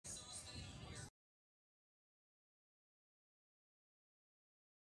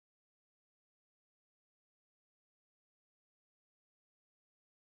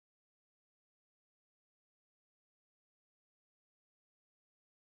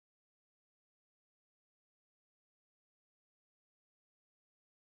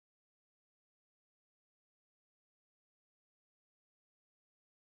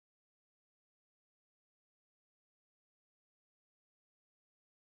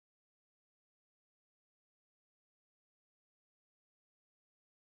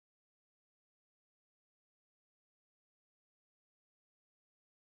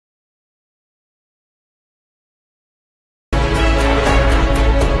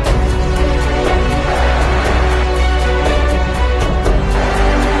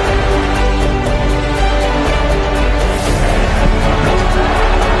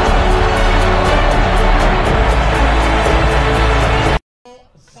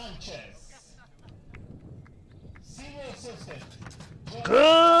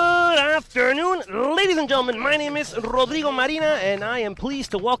Good afternoon, ladies and gentlemen. My name is Rodrigo Marina, and I am pleased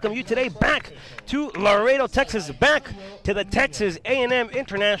to welcome you today back to Laredo, Texas, back to the Texas A&M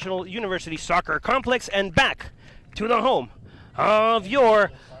International University Soccer Complex, and back to the home of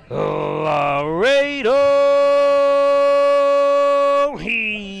your Laredo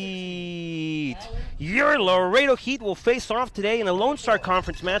Heat. Your Laredo Heat will face off today in a Lone Star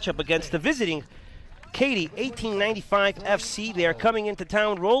Conference matchup against the visiting Katy 1895 FC. They are coming into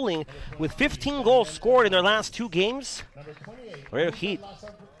town rolling with 15 goals scored in their last 2 games. Laredo Heat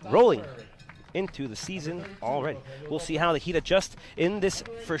rolling into the season already. We'll see how the Heat adjust in this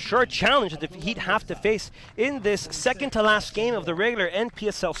for sure challenge that the Heat have to face in this second to last game of the regular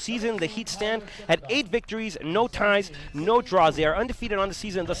NPSL season. The Heat stand at 8 victories, no ties, no draws. They are undefeated on the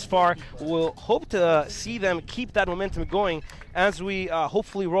season thus far. We'll hope to see them keep that momentum going as we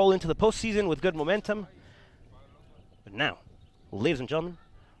hopefully roll into the postseason with good momentum. But now, ladies and gentlemen,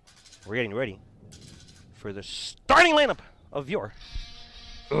 we're getting ready for the starting lineup of your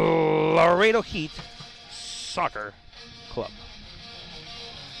Laredo Heat Soccer Club.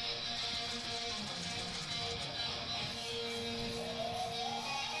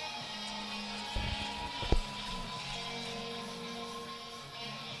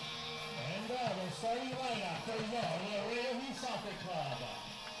 And the starting lineup for your Laredo Heat Soccer Club.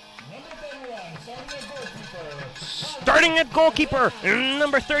 Number 31, starting at goalkeeper.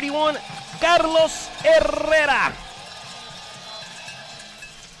 Number 31, Carlos Herrera.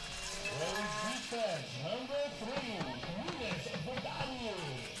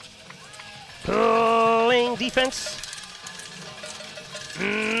 Playing defense,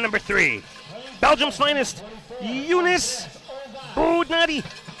 number 3, Belgium's finest, Younes Boudnadi.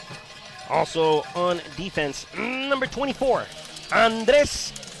 Also on defense, number 24,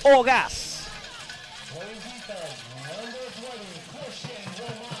 Andres Ogas.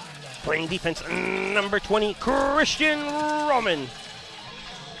 Playing defense, number 20, Christian Roman.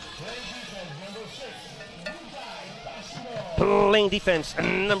 Playing defense,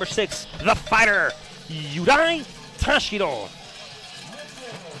 number 6, the fighter, Yudai Tashido.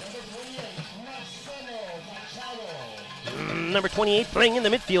 Number 28, playing in the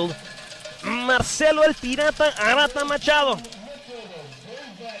midfield, Marcelo El Pirata Arata Machado.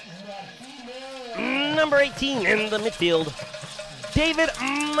 Number 18 in the midfield, David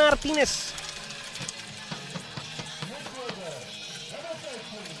Martinez.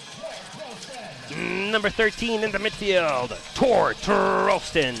 Number 13 in the midfield, Tor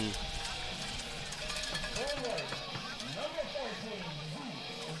Trostin.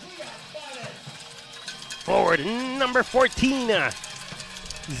 Forward, number 14,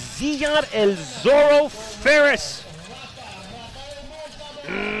 Ziyad El Zorro Ferris.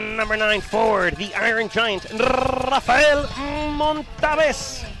 Number 9, forward, the Iron Giant, Rafael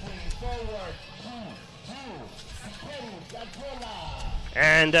Montaves.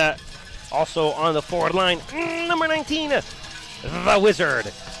 And also on the forward line, number 19, the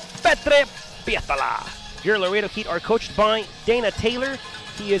Wizard, Petre Pietala. Your Laredo Heat are coached by Dana Taylor.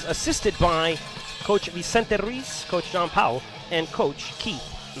 He is assisted by Coach Vicente Ruiz, Coach John Powell, and Coach Keith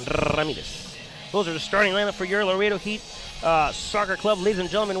Ramirez. Those are the starting lineup for your Laredo Heat Soccer Club. Ladies and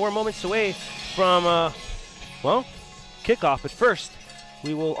gentlemen, we're moments away from, kickoff. But first,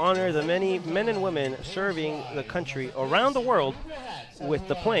 we will honor the many men and women serving the country around the world with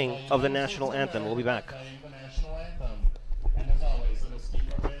the playing of the national anthem. We'll be back. And as always, let us keep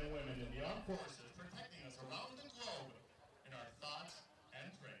our men and women in the armed forces protecting us around the globe in our thoughts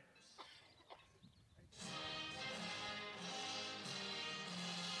and prayers.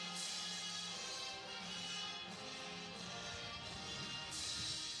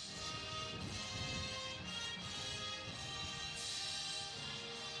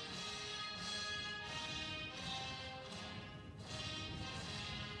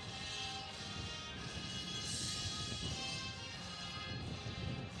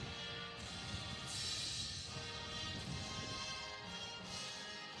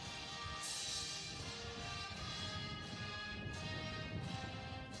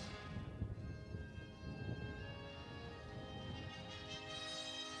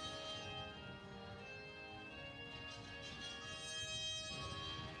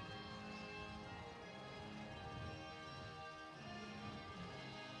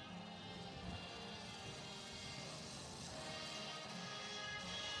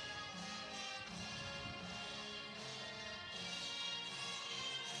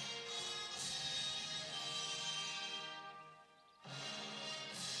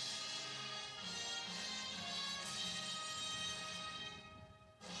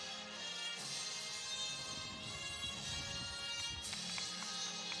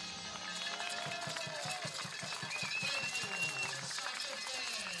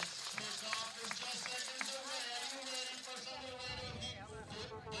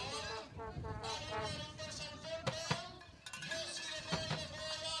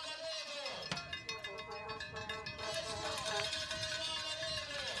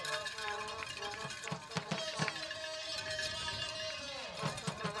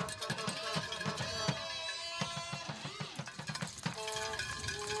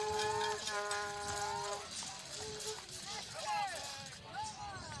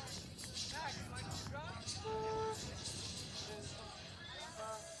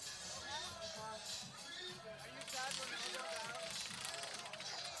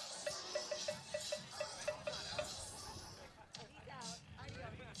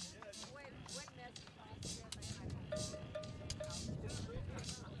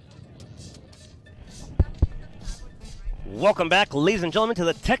 Welcome back, ladies and gentlemen, to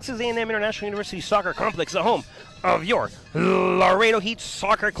the Texas A&M International University Soccer Complex, the home of your Laredo Heat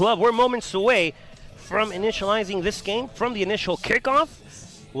Soccer Club. We're moments away from initializing this game, from the initial kickoff.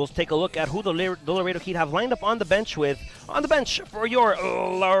 We'll take a look at who the Laredo Heat have lined up on the bench with. On the bench for your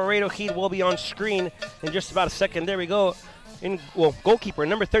Laredo Heat will be on screen in just about a second. There we go. Goalkeeper,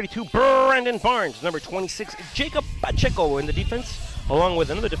 number 32, Brandon Barnes. Number 26, Jacob Pacheco in the defense, along with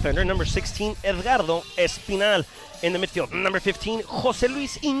another defender, number 16, Edgardo Espinal. In the midfield, number 15, Jose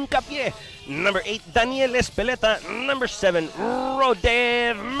Luis Incapié. Number 8, Daniel Espeleta. Number 7,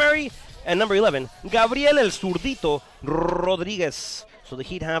 Rodev Murray. And number 11, Gabriel El Zurdito Rodriguez. So the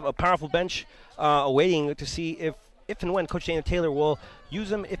Heat have a powerful bench waiting to see if and when Coach Dana Taylor will use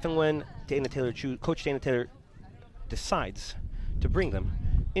them, if and when Coach Dana Taylor decides to bring them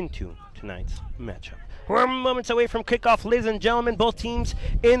into tonight's matchup. We're moments away from kickoff, ladies and gentlemen. Both teams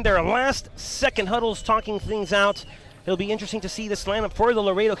in their last second huddles talking things out. It'll be interesting to see this lineup for the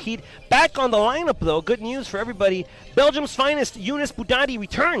Laredo Heat. Back on the lineup, though, good news for everybody. Belgium's finest, Younes Boudadi,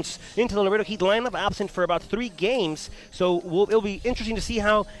 returns into the Laredo Heat lineup, absent for about 3 games. So it'll be interesting to see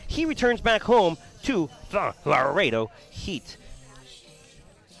how he returns back home to the Laredo Heat.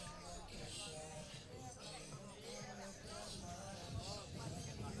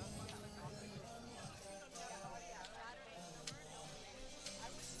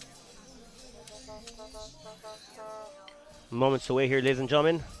 Moments away here, ladies and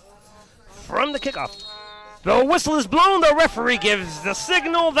gentlemen, from the kickoff. The whistle is blown. The referee gives the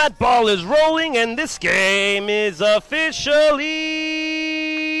signal. That ball is rolling, and this game is officially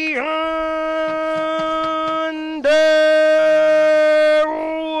underway.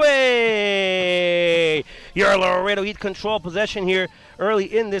 Your Laredo Heat control possession here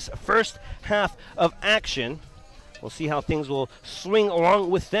early in this first half of action. We'll see how things will swing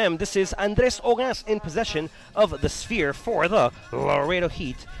along with them. This is Andres Ogas in possession of the sphere for the Laredo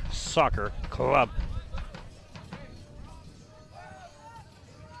Heat Soccer Club.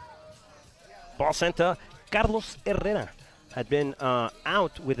 Ball sent to Carlos Herrera. Had been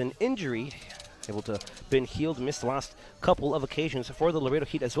out with an injury. Able to been healed, missed the last couple of occasions for the Laredo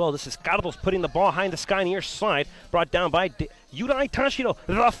Heat as well. This is Carlos putting the ball high in the sky near side, brought down by Yudai Tashiro.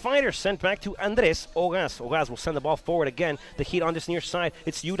 The fighter sent back to Andres Ogas. Ogas will send the ball forward again. The Heat on this near side.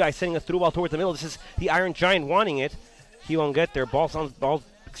 It's Yudai sending a through ball toward the middle. This is the Iron Giant wanting it. He won't get there. Bounces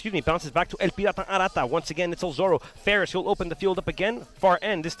back to El Pirata Arata. Once again, it's El Zorro. Ferris, he'll open the field up again. Far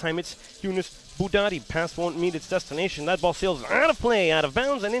end. This time it's Younes Boudadi. Pass won't meet its destination. That ball sails out of play, out of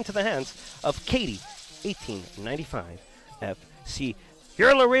bounds, and into the hands of Katy, 1895 FC.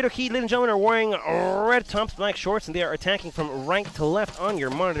 Your Laredo Heat, ladies and gentlemen, are wearing red tops, black shorts, and they are attacking from right to left on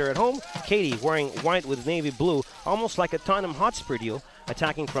your monitor at home. Katy wearing white with navy blue, almost like a Tottenham Hotspur deal,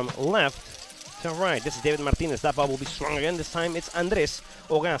 attacking from left to right. This is David Martinez. That ball will be swung again. This time it's Andres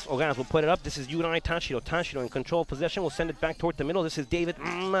Ogas. Ogas will put it up. This is Yudai Tashiro. Tashiro in control of possession will send it back toward the middle. This is David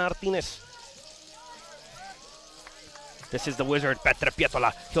Martinez. This is the wizard, Petre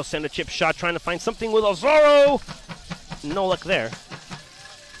Pietola. He'll send a chip shot, trying to find something with Ozoro. No luck there.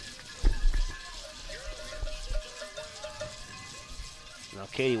 Now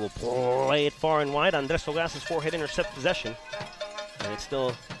Katy will play it far and wide. Andres Ogas' forehead intercept possession. And it's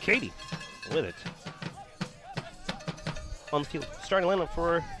still Katy with it on the field. Starting lineup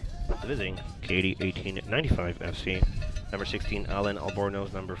for the visiting Katy, 1895 FC. Number 16, Alan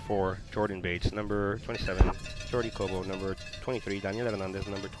Albornoz. Number 4, Jordan Bates. Number 27, Jordi Cobo. Number 23, Daniel Hernandez.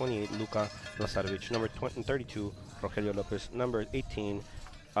 Number 28, Luka Lazarevic. Number 32, Rogelio Lopez. Number 18,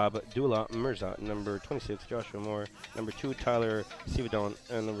 Abdullah Mirza. Number 26, Joshua Moore. Number 2, Tyler Sividon.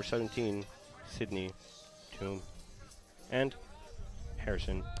 And number 17, Sydney Toom. And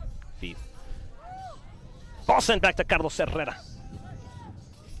Harrison Thief. Ball sent back to Carlos Herrera.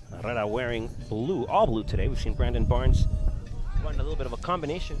 Herrera wearing blue, all blue today. We've seen Brandon Barnes run a little bit of a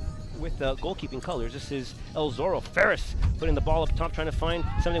combination with the goalkeeping colors. This is El Zorro. Ferris putting the ball up top, trying to find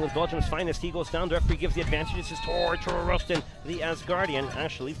something with Belgium's finest. He goes down. The referee gives the advantage. This is Tor Roston, the Asgardian,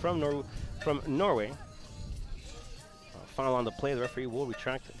 actually from Norway. Foul on the play. The referee will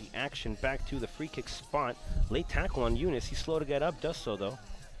retract the action back to the free kick spot. Late tackle on Younes. He's slow to get up, does so though.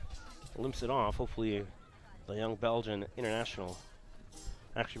 Limps it off. Hopefully the young Belgian international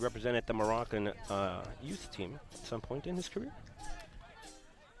actually represented the Moroccan youth team at some point in his career.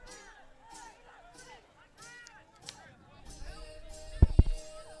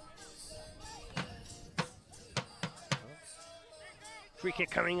 Free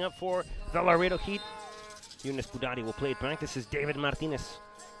kick coming up for the Laredo Heat. Younes Boudadi will play it back. This is David Martinez.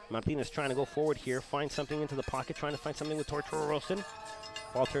 Martinez trying to go forward here, find something into the pocket, trying to find something with Torturo Roston.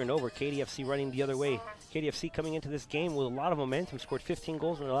 Ball turned over. Katy FC running the other way. Katy FC coming into this game with a lot of momentum. Scored 15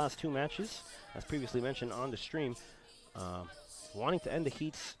 goals in their last 2 matches, as previously mentioned on the stream. Wanting to end the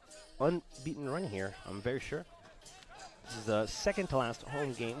Heat's unbeaten run here, I'm very sure. This is the second to last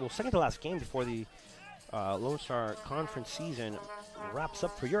home game. Well, second to last game before the Lone Star Conference season wraps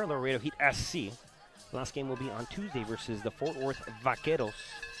up for your Laredo Heat SC. Last game will be on Tuesday versus the Fort Worth Vaqueros,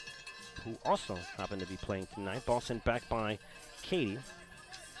 who also happen to be playing tonight. Ball sent back by Katy.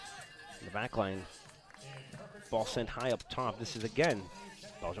 In the back line, ball sent high up top. This is again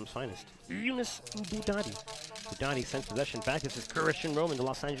Belgium's finest, Yunus Budadi. Budadi sends possession back. This is Christian Roman. The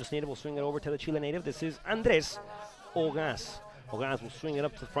Los Angeles native will swing it over to the Chile native. This is Andres Ogas. Ogas will swing it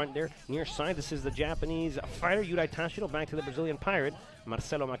up to the front there. Near side, this is the Japanese fighter, Yudai Tashiro, back to the Brazilian pirate,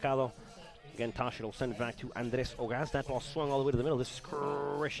 Marcelo Macado. Again, Tashiro will send it back to Andres Ogas. That ball swung all the way to the middle. This is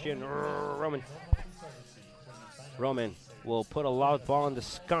Christian Roman. Roman will put a loud ball in the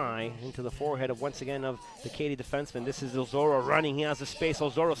sky into the forehead of, once again, of the Katy defenseman. This is Ozoro running. He has the space.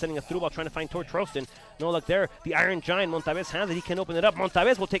 Ozoro sending a through ball, trying to find Tor Trostin. No luck there. The Iron Giant, Montaves, has it. He can open it up.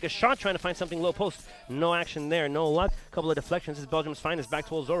 Montaves will take a shot, trying to find something low post. No action there. No luck. Couple of deflections. This is Belgium's finest. Back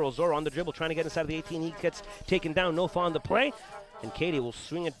to Ozoro. Ozoro on the dribble, trying to get inside of the 18. He gets taken down. No foul on the play. And Katy will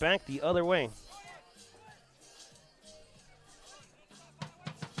swing it back the other way.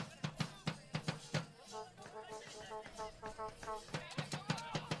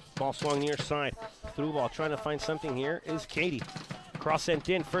 Ball swung near side. Through ball, trying to find something here is Katy. Cross sent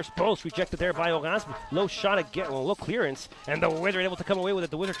in. First post rejected there by Ogas. Low shot again. Well, low clearance. And the Wizard able to come away with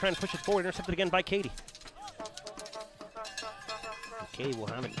it. The Wizard trying to push it forward. Intercepted again by Katy. Katy will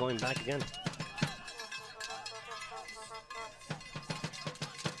have it going back again.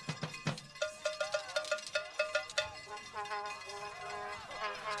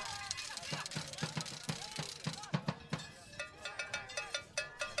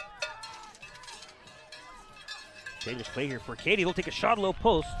 Dangerous play here for Katy. They'll take a shot low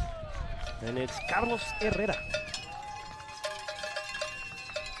post. And it's Carlos Herrera.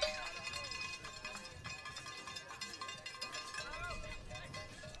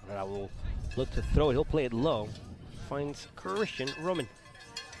 Herrera will look to throw it. He'll play it low. Finds Christian Roman.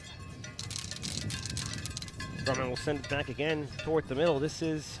 Roman will send it back again toward the middle. This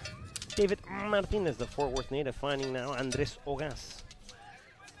is David Martinez, the Fort Worth native, finding now Andres Ogas.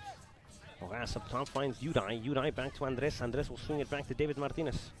 Ogas up top finds Yudai. Yudai back to Andres. Andres will swing it back to David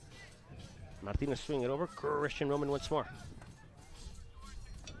Martinez. Martinez swing it over. Christian Roman once more.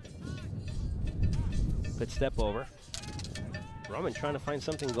 Good step over. Roman trying to find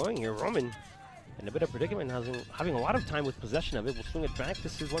something going here. Roman in a bit of predicament, having a lot of time with possession of it. Will swing it back.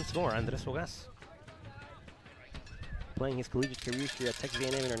 This is once more Andres Ogas. Playing his collegiate career here at Texas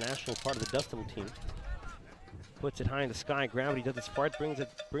A&M International, part of the Dustin team. Puts it high in the sky. Gravity does its part. Brings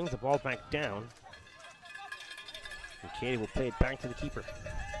the ball back down. And Katy will play it back to the keeper.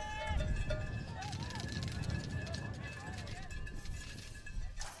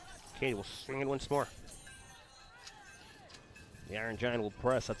 Katy will swing it once more. The Iron Giant will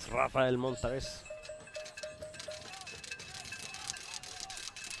press. That's Rafael Montaves.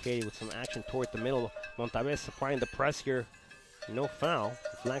 Katy with some action toward the middle. Montaves applying the press here. No foul.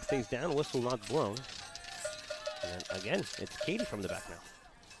 The flag stays down. Whistle not blown. And again, it's Katy from the back now.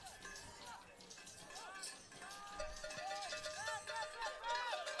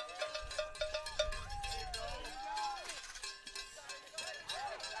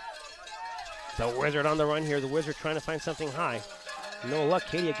 The Wizard on the run here. The Wizard trying to find something high. No luck.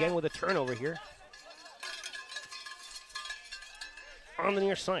 Katy again with a turnover here. On the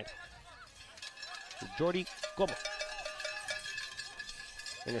near side. Jordi Cobo.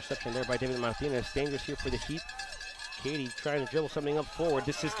 Interception there by David Martinez. Dangerous here for the Heat. Katy trying to dribble something up forward.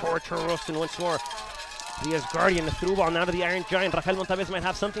 This is Tortorostin once more. The Asgardian, the through ball now to the Iron Giant. Rafael Montaves might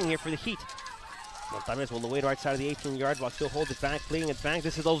have something here for the Heat. Montaves will away right side of the 18-yard while still holds it back, playing it back.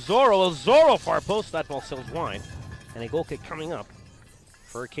 This is Ozoro. Ozoro far post. That ball sails wide. And a goal kick coming up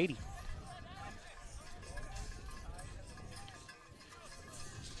for Katy.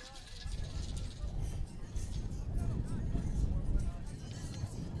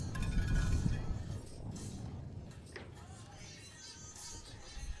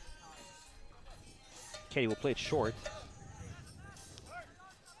 Katy will play it short.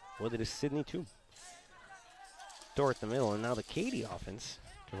 With it is Sydney too. Door at the middle, and now the Katy offense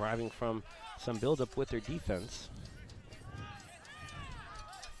deriving from some build-up with their defense.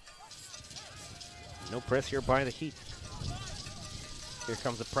 No press here by the Heat. Here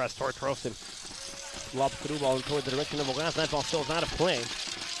comes the press. Tortorostin lobs through ball toward the direction of Ogas. That ball still is out of play.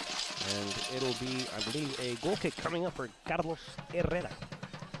 And it'll be, I believe, a goal kick coming up for Carlos Herrera.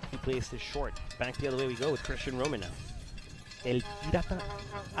 He plays this short. Back the other way we go with Christian Roman now. El Pirata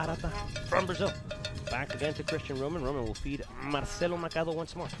Arata from Brazil. Back again to Christian Roman. Roman will feed Marcelo Macado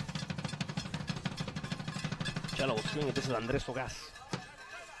once more. Cello will swing it. This is Andres Ogaz.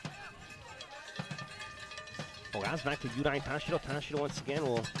 Ogaz back to Yudai Tashiro. Tashiro once again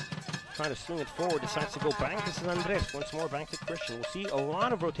will try to swing it forward. Decides to go back. This is Andres. Once more back to Christian. We'll see a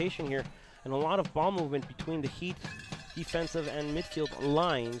lot of rotation here and a lot of ball movement between the Heat defensive and midfield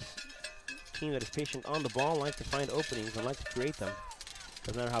lines. Team that is patient on the ball, like to find openings and like to create them.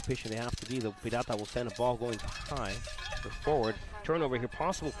 Doesn't matter how patient they have to be. The Pirata will send a ball going high or forward. Turnover here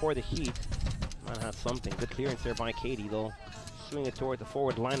possible for the Heat. Might have something. Good clearance there by Katy. They'll swing it toward the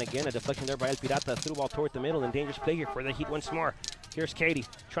forward line again. A deflection there by El Pirata. Through ball toward the middle and dangerous play here for the Heat once more. Here's Katy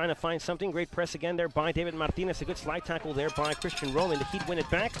trying to find something. Great press again there by David Martinez. A good slide tackle there by Christian Roman. The Heat win it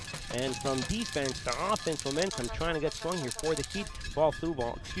back. And from defense to offense momentum, trying to get swung here for the Heat. Through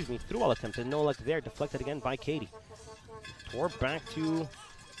ball attempt. And no luck there. Deflected again by Katy. Toward back to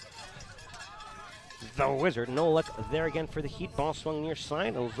the Wizard. No luck there again for the Heat. Ball swung near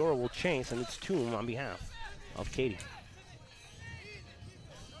side. El Zorro will chase, and it's Toom on behalf of Katy.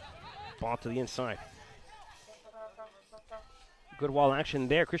 Ball to the inside. Good wall action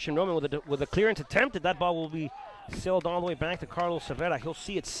there. Christian Roman with a clearance attempted. That ball will be sailed all the way back to Carlos Herrera. He'll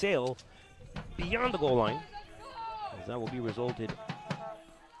see it sail beyond the goal line, as that will be resulted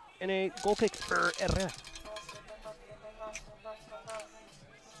in a goal kick for Herrera.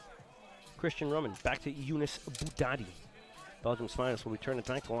 Christian Roman back to Yunus Boudadi. Belgium's finest will return it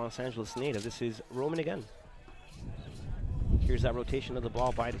back to Los Angeles native. This is Roman again. Here's that rotation of the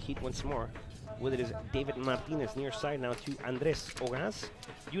ball by the Heat once more. With it is David Martinez near side now to Andres Ogaz.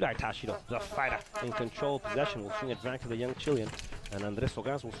 Yudai Tashiro, the fighter, in control possession, will swing it back to the young Chilean. And Andres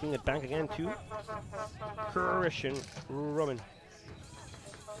Ogaz will swing it back again to Christian Roman.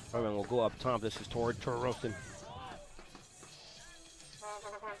 Roman will go up top. This is toward Torostin.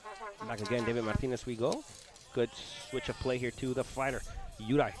 Back again, David Martinez we go. Good switch of play here to the fighter,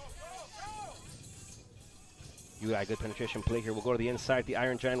 Yudai. Yudai, good penetration play here. We'll go to the inside. The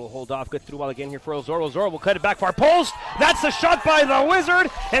Iron Giant will hold off. Good through ball again here for El Zorro. Zorro will cut it back far post. That's the shot by the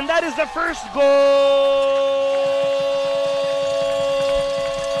Wizard, and that is the first goal.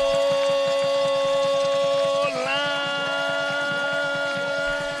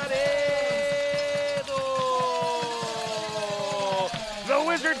 The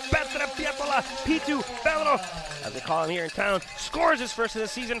Wizard, Petra Pietola, Pitu Pedro, as they call him here in town, scores his first of the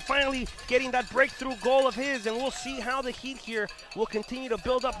season, finally getting that breakthrough goal of his, and we'll see how the Heat here will continue to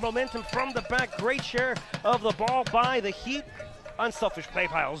build up momentum from the back. Great share of the ball by the Heat. Unselfish play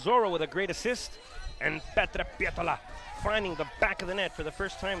by El Zorro with a great assist, and Petra Pietola finding the back of the net for the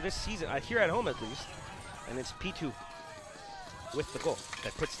first time this season, here at home at least, and it's P2 with the goal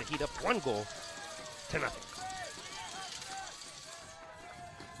that puts the Heat up 1-0.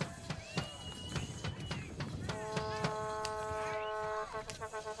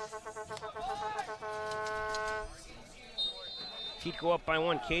 Heat go up by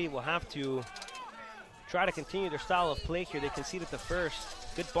 1. Katy will have to try to continue their style of play here. They conceded the first.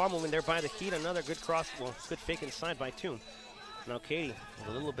 Good ball movement there by the Heat. Another good cross, good fake inside by Toon. Now Katy with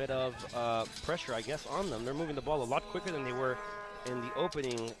a little bit of pressure, I guess, on them. They're moving the ball a lot quicker than they were in the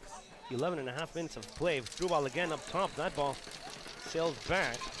opening 11.5 minutes of play. Through ball again up top. That ball sails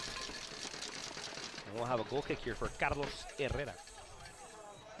back. And we'll have a goal kick here for Carlos Herrera.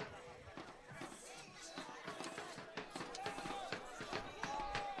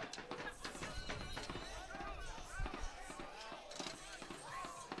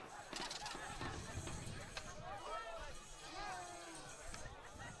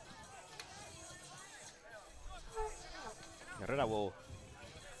 Herrera will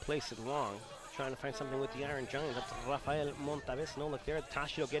place it long, trying to find something with the Iron Giant. That's Rafael Montaves. No look there.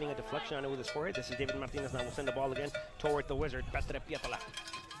 Tashio getting a deflection on it with his forehead. This is David Martinez. Now will send the ball again toward the Wizard. Petra Pietola.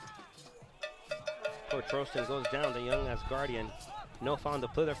 Poor Trostin goes down. The young Asgardian. No foul on the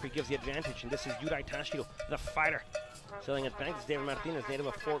play. Therefore, he gives the advantage. And this is Yudai Tashio, the fighter. Selling it back. This is David Martinez, native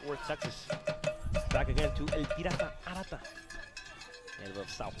of Fort Worth, Texas. Back again to El Pirata Arata, native of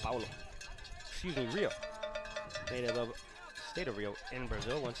Sao Paulo. Excuse me, Rio. Native of state of Rio in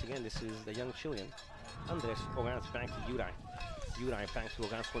Brazil. Once again, this is the young Chilean, Andres Ogaz, back to Yudai. Yudai back to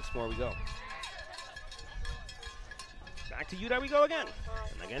Ogaz once more we go. Back to Yudai we go again.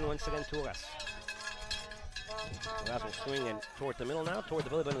 And again, once again to Ogaz. Ogaz will swing in toward the middle now, toward the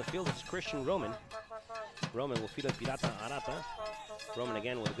belly button of the field. It's Christian Roman. Roman will feed El Pirata Arata. Roman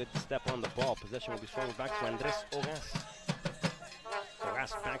again with a good step on the ball. Possession will be swung back to Andres Ogaz.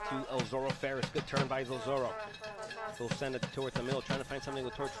 Ogaz back to El Zorro Ferris. Good turn by El Zorro. He'll send it towards the middle, trying to find something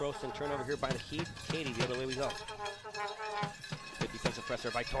with Tortrosin. Turnover here by the Heat. Katy, the other way we go. Good defensive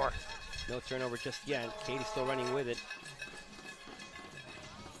pressure by Tor. No turnover just yet. Katy still running with it.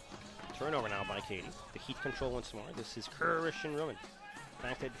 Turnover now by Katy. The Heat control once more. This is Christian Roman.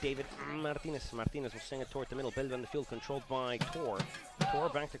 Back to David Martinez. Martinez will sing it toward the middle. Build on the field, controlled by Tor. Tor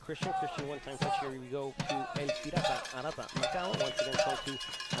back to Christian. Christian one-time touch. Here we go to El Pirata Arata Macao. Once again, sold to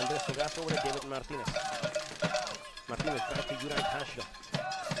Andres Sogas over to David Martinez. Martinez back to Yurai Tashiro.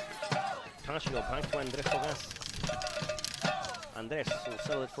 Tashiro back to Andres Sogas. Andres will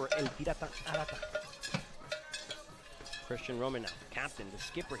settle it for El Pirata Arata. Christian Roman now, captain, the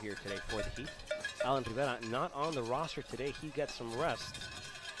skipper here today for the Heat. Alan Rivera not on the roster today. He gets some rest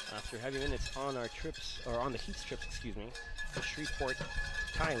after heavy minutes on our trips, or on the Heat's trips, excuse me, to Shreveport,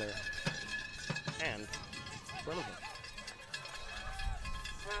 Tyler, and Birmingham.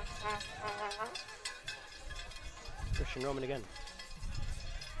 Christian Roman again.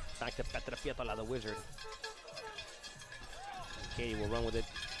 Back to Petra Pietola, the wizard. Katy will run with it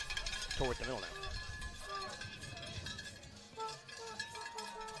toward the middle now.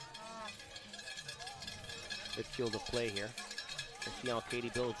 Good field of play here. Let's see how Katy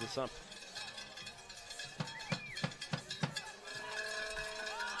builds this up.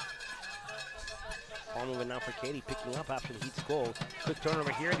 Ball moving now for Katy, picking up after the Heat's goal. Quick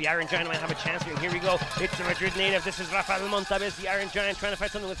turnover here. The Iron Giant might have a chance here. And here we go. It's the Madrid native. This is Rafael Montalves, the Iron Giant, trying to find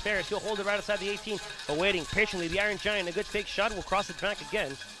something with Ferris. He'll hold it right outside the 18, awaiting patiently. The Iron Giant, a good fake shot, will cross it back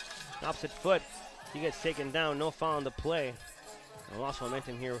again. Opposite foot. He gets taken down. No foul on the play. And lost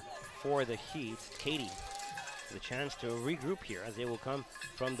momentum here for the Heat. Katy, the chance to regroup here as they will come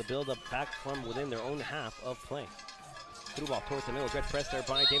from the build-up back from within their own half of play. Through ball towards the middle. Good press there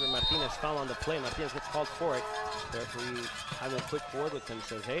by David Martinez. Foul on the play. Martinez gets called for it. The referee having a quick word with him,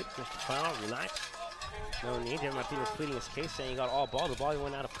 says, hey, just a foul, relax. No need. David Martinez pleading his case, saying he got all ball. The ball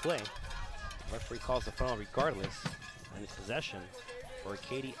went out of play. The referee calls the foul regardless. And it's possession for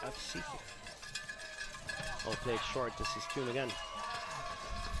Katy FC. Oh, played short. This is Toon again.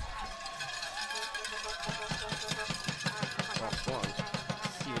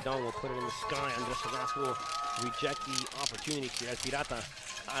 Steve will put it in the sky. Andres Sogas will reject the opportunity here as Pirata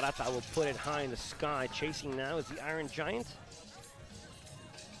Arata will put it high in the sky. Chasing now is the Iron Giant.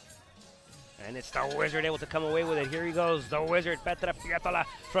 And it's the Wizard able to come away with it. Here he goes, the Wizard, Petra Pietola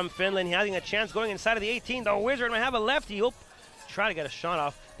from Finland. Having a chance going inside of the 18. The Wizard might have a lefty. He'll try to get a shot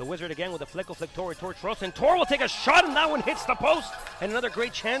off. The Wizard again with a flick toward Tortrosin. Tor will take a shot, and that one hits the post. And another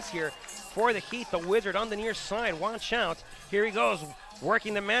great chance here for the Heat. The Wizard on the near side. Watch out. Here he goes,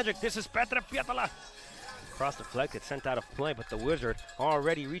 working the magic. This is Petra Pietola. Cross deflected, sent out of play, but the Wizard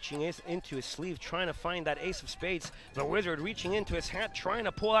already reaching into his sleeve, trying to find that ace of spades. The Wizard reaching into his hat, trying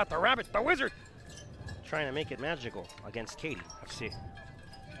to pull out the rabbit. The Wizard trying to make it magical against Katy FC.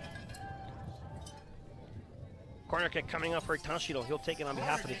 Corner kick coming up for Tashiro. He'll take it on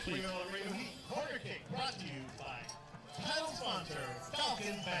behalf of the Heat. Corner kick brought to you by title sponsor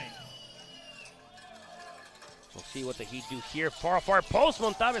Falcon Bank. We'll see what the Heat do here. Far post.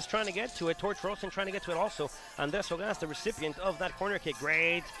 Montalves trying to get to it. Tortrosin trying to get to it also. Andres Sogas, the recipient of that corner kick.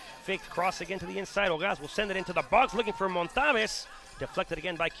 Great fake cross again to the inside. Sogas will send it into the box looking for Montalves. Deflected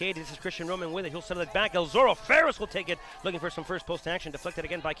again by Katy. This is Christian Roman with it. He'll settle it back. El Zorro Ferris will take it. Looking for some first post action. Deflected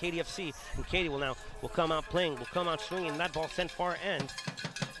again by Katy FC. And Katy will come out playing. Will come out swinging. That ball sent far end.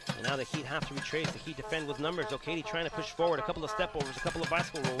 And now the Heat have to retrace. The Heat defend with numbers. So Katy trying to push forward. A couple of step overs. A couple of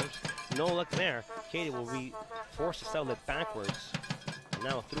bicycle rollers. No luck there. Katy will be forced to settle it backwards. And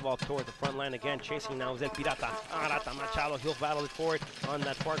now a through ball toward the front line again. Chasing now is El Pirata Arata Machado. He'll battle it forward on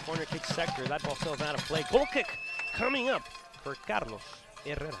that far corner kick sector. That ball still out of play. Goal kick coming up for Carlos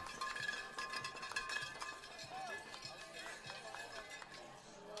Herrera.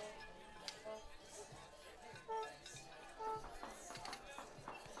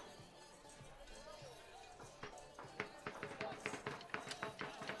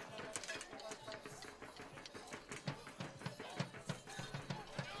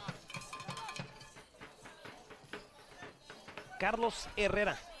 Carlos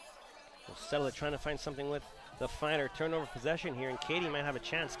Herrera will settle it, trying to find something with the fighter. Turnover possession here, and Katy might have a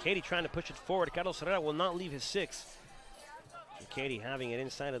chance. Katy trying to push it forward. Carlos Herrera will not leave his 6. And Katy having it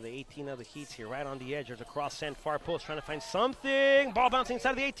inside of the 18 of the Heats here, right on the edge. There's a cross sent far post, trying to find something. Ball bouncing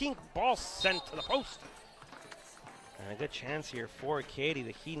inside of the 18. Ball sent to the post. And a good chance here for Katy.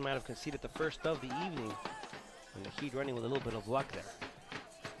 The Heat might have conceded the first of the evening. And the Heat running with a little bit of luck there.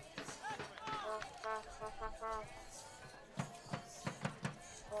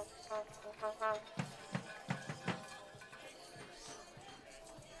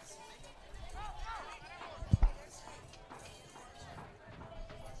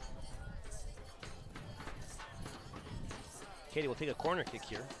 Katy will take a corner kick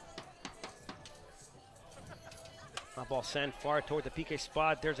here. That ball sent far toward the PK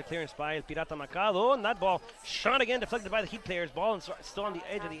spot. There's a clearance by El Pirata Macado, and that ball shot again, deflected by the Heat players. Ball still on the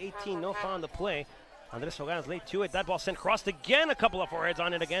edge of the 18, no foul on the play. Andres Hogan's late to it. That ball sent crossed again, a couple of foreheads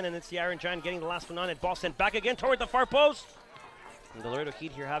on it again, and it's the Iron Giant getting the last one on it. Ball sent back again toward the far post. And the Laredo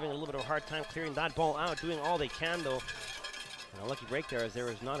Heat here having a little bit of a hard time clearing that ball out, doing all they can though. And a lucky break there as there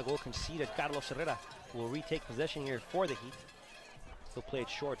is not a goal conceded. Carlos Herrera will retake possession here for the Heat. He'll play it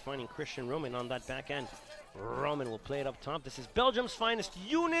short, finding Christian Roman on that back end. Roman will play it up top. This is Belgium's finest,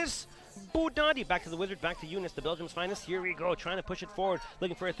 Younes Boudandi. Back to the Wizard, back to Younes, the Belgium's finest. Here we go, trying to push it forward.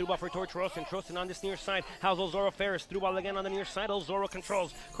 Looking for a through ball for Trosten. Trosten on this near side. How's Elzoro Ferris? Through ball again on the near side. Elzoro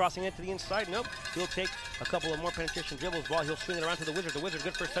controls. Crossing it to the inside. Nope. He'll take a couple of more penetration dribbles. Ball, he'll swing it around to the Wizard. The Wizard,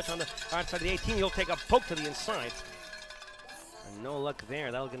 good first touch on the outside of the 18. He'll take a poke to the inside. And no luck there.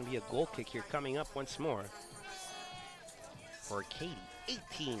 That was going to be a goal kick here coming up once more for Katy,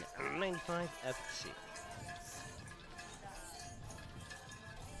 1895 FC.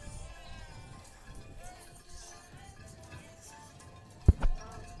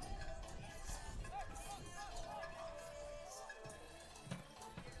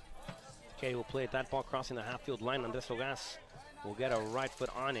 Katy will play at that ball crossing the half-field line. Andres Ogas will get a right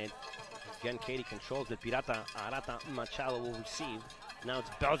foot on it. Again, Katy controls it. Pirata Arata Machado will receive. Now it's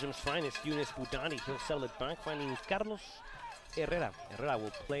Belgium's finest, Younes Boudandi. He'll settle it back, finding Carlos Herrera. Herrera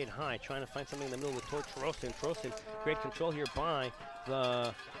will play it high, trying to find something in the middle with Trosten. Trosten, great control here by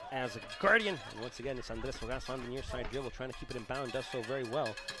the as a guardian. And once again, it's Andres Ogas on the near side dribble, trying to keep it in bound, does so very well.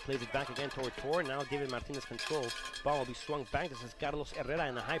 Plays it back again toward Tor. Now David Martinez controls. Ball will be swung back. This is Carlos Herrera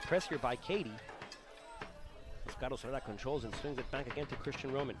in the high press here by Katy. As Carlos Herrera controls and swings it back again to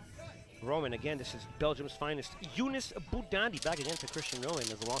Christian Roman. Roman again, this is Belgium's finest, Younes Boudandi, back again to Christian Roman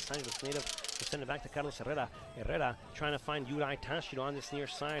as the Los Angeles native will send it back to Carlos Herrera. Herrera trying to find Yudai Tashiro on this near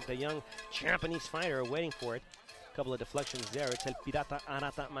side, the young Japanese fighter waiting for it. A couple of deflections there. It's El Pirata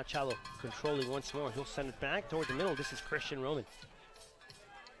Arata Machado controlling once more. He'll send it back toward the middle. This is Christian Roman.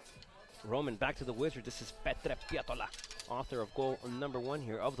 Roman back to the Wizard. This is Petre Piatola, author of goal number 1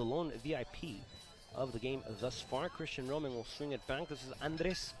 here of the lone VIP of the game thus far. Christian Roman will swing it back. This is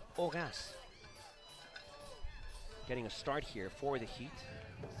Andres Ogas getting a start here for the Heat.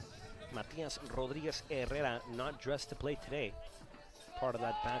 Matias Rodriguez Herrera not dressed to play today. Part of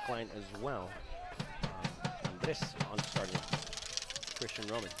that back line as well. Andres on starting. Christian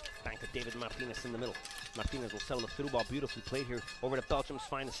Roman back to David Martinez in the middle. Martinez will settle the through ball, beautifully played here over to Belgium's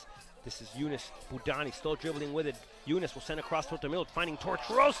finest. This is Younes Boudandi still dribbling with it. Younes will send across toward the middle, finding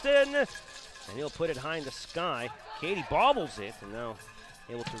Trosten, and he'll put it high in the sky. Katy bobbles it, and now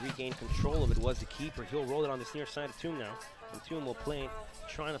able to regain control of it was the keeper. He'll roll it on this near side of Toom now. And Toom will play it,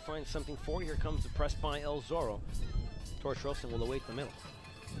 trying to find something for it. Here comes the press by El Zorro. Trosten will await the middle.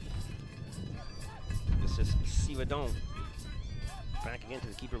 This is Sivadon. Back again to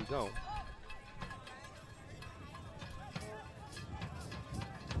the keeper we go.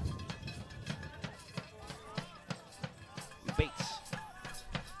 Bates.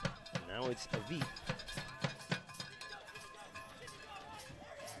 Now it's Aviv.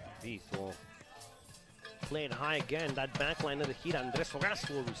 Aviv will play it high again. That back line of the Heat, Andres Ogas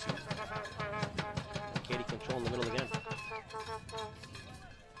will receive. Katy control in the middle again.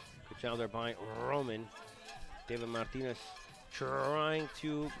 Good job there by Roman. David Martinez trying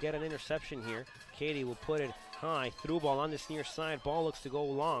to get an interception here. Katy will put it high. Through ball on this near side. Ball looks to go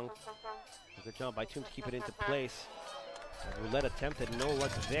long. Good job by Toom to keep it into place. Roulette attempted, no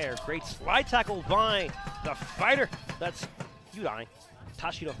luck there. Great slide tackle by the fighter. That's Yudai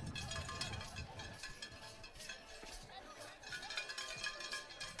Tashiro.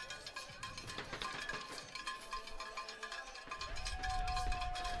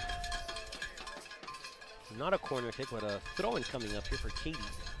 Not a corner kick, but a throw-in coming up here for Katy.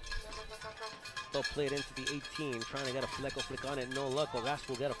 They'll play it into the 18, trying to get a flick on it. No luck. Ogas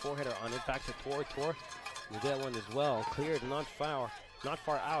will get a four-header on it. Back to Tor. We'll get one as well. Cleared, not far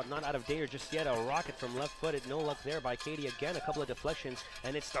out, not out of danger just yet. A rocket from left-footed. No luck there by Katy. Again, a couple of deflections,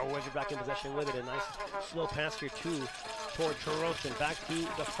 and it's the Wizard back in possession with it. A nice slow pass here toward Trosten. Back to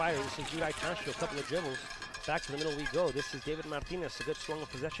the fire. This is Yudai Tashiro. A couple of dribbles. Back to the middle we go. This is David Martinez. A good swung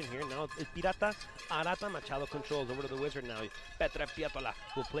of possession here. Now it's Pirata Arata Machado controls over to the Wizard now. Petre Piatola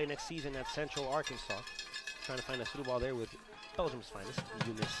will play next season at Central Arkansas. Trying to find a through ball there with Belgium's finest,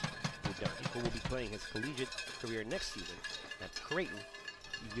 Younes Boudandi, who will be playing his collegiate career next season at Creighton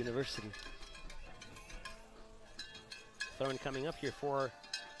University. Throw-in coming up here for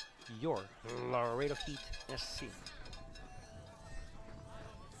your Laredo Heat SC.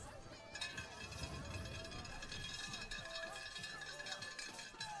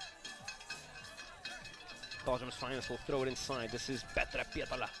 Belgium's finest will throw it inside. This is Petra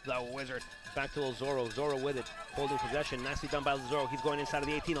Pietola, the wizard. Back to Elzoro. Zoro with it, holding possession. Nicely done by Elzoro. He's going inside of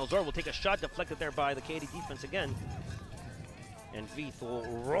the 18. Elzoro will take a shot, deflected there by the Katy defense again. And Veith will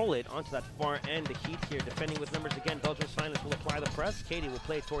roll it onto that far end. The Heat here defending with numbers again. Belgium's finest will apply the press. Katy will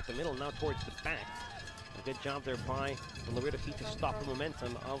play toward the middle, now towards the back. A good job there by the Laredo Heat to stop the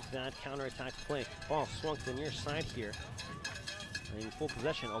momentum of that counterattack play. Ball swung to the near side here. In full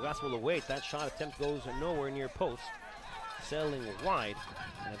possession, Ogas will await. That shot attempt goes nowhere near post. Sailing wide.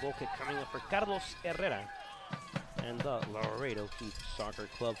 And a goal kick coming up for Carlos Herrera and the Laredo Heat Soccer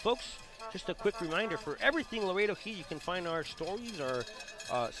Club. Folks, just a quick reminder, for everything Laredo Heat, you can find our stories, our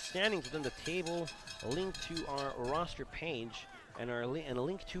standings within the table, a link to our roster page, and a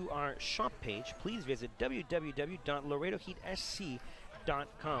link to our shop page. Please visit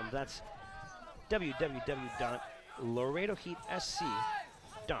www.laredoheatsc.com. That's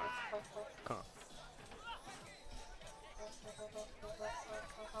www.laredoheatsc.com.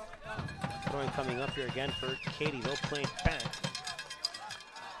 Throwing coming up here again for Katy. They'll play it back.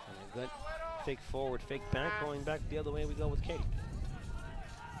 And a good fake forward, fake back. Going back the other way we go with Katy.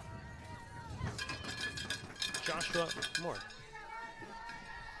 Joshua Moore.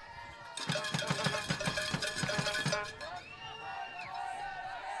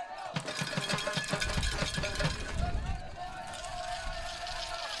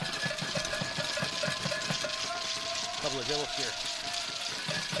 Couple of dribbles here.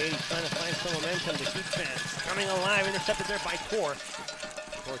 Katy trying to find some momentum. The Heat fans coming alive, intercepted there by Tor.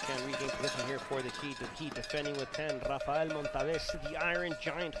 Tor can regain position here for the Heat. The Heat defending with 10. Rafael Montaves, the Iron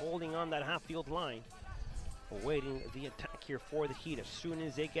Giant, holding on that half-field line. Awaiting the attack here for the Heat as soon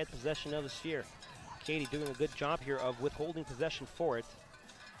as they get possession of the sphere. Katy doing a good job here of withholding possession for it.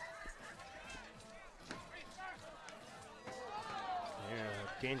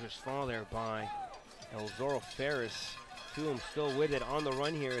 Yeah, dangerous fall there by Elzoro Ferris. Tuum still with it on the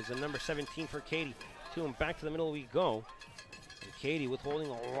run here is the number 17 for Katy. Tuum back to the middle we go. And Katy withholding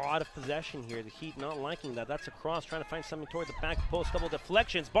a lot of possession here. The Heat not liking that. That's a cross, trying to find something toward the back post. Double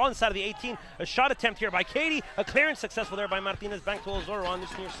deflections. Ball inside of the 18. A shot attempt here by Katy. A clearance successful there by Martinez. Back to Elzoro on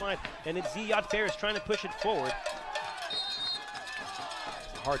this near side. And it's Ziad Ferris trying to push it forward.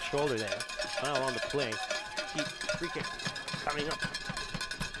 Hard shoulder there. Foul on the play. Heat free kick coming up.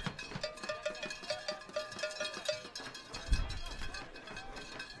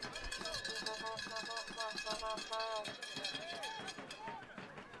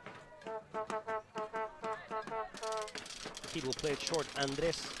 Heat will play it short.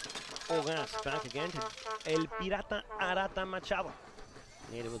 Andres Ogas back again to El Pirata Arata Machado.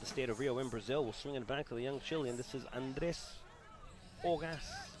 Native of the state of Rio in Brazil will swing it back to the young Chilean. This is Andres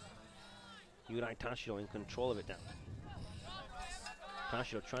Ogas. Yurai Tashiro in control of it now.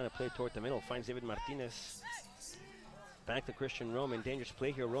 Tashiro trying to play toward the middle. Finds David Martinez. Back to Christian Roman. Dangerous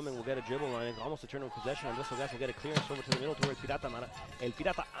play here. Roman will get a dribble line. Almost a turn of possession. Andres Ogas will get a clearance over to the middle toward El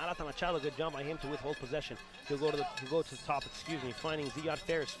Pirata Arata Machado. Good job by him to withhold possession. He'll go to the top, finding Ziad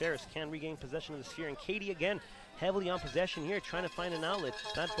Ferris. Ferris can regain possession of the sphere. And Katy again heavily on possession here, trying to find an outlet.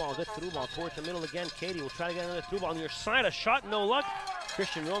 That ball, good through ball towards the middle again. Katy will try to get another through ball on your side. A shot, no luck.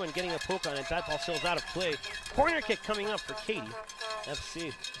 Christian Roman getting a poke on it. That ball sails out of play. Corner kick coming up for Katy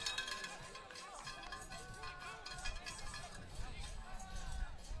FC.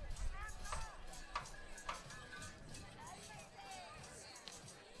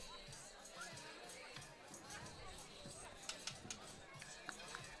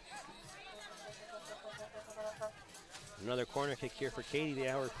 Another corner kick here for Katy.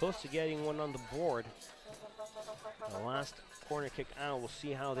 They were close to getting one on the board. The last corner kick out. We'll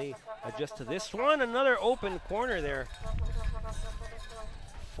see how they adjust to this one. Another open corner there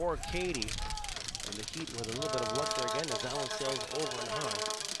for Katy. And the Heat with a little bit of luck there again as that one sails over and high.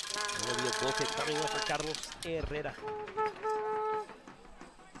 And there'll be a goal kick coming up for Carlos Herrera.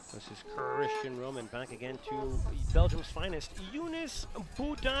 This is Christian Roman back again to Belgium's finest, Younes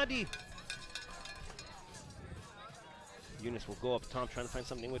Boudadi. Younes will go up top trying to find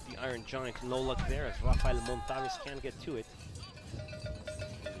something with the Iron Giant. No luck there as Rafael Montaves can't get to it.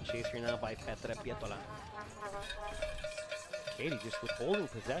 Chased here now by Petra Pietola. Katy just withholding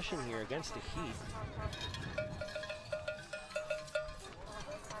possession here against the Heat.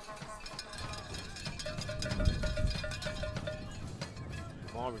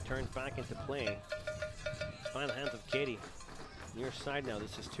 Ball returns back into play. Final hands of Katy. Near side now,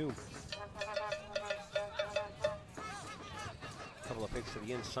 this is Tuum. Couple of picks to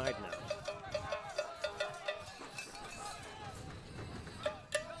the inside now.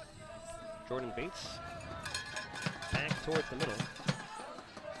 Jordan Bates back towards the middle.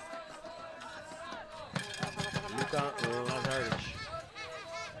 Luka Lazarevich.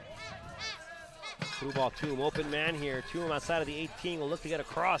 Through ball, Toom, open man here. Toom outside of the 18 will look to get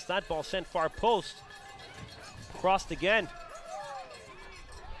across. That ball sent far post. Crossed again.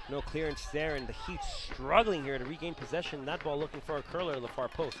 No clearance there, and the Heat struggling here to regain possession. That ball looking for a curler to the far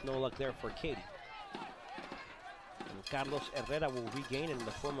post. No luck there for Katy. And Carlos Herrera will regain it in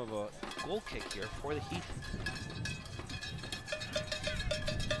the form of a goal kick here for the Heat.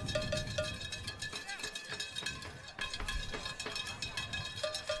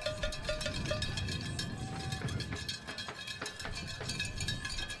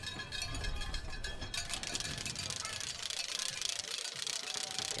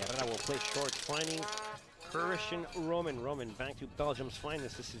 Herrera will play short, finding Christian Roman. Roman back to Belgium's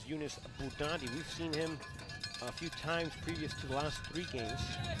finest. This is Yunus Boudandi. We've seen him a few times previous to the last 3 games.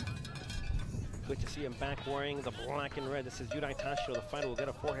 Good to see him back wearing the black and red. This is Yudai Tashio. The fighter will get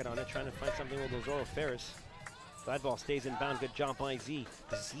a forehead on it, trying to find something with Lazaro Ferris. That ball stays in bound. Good job by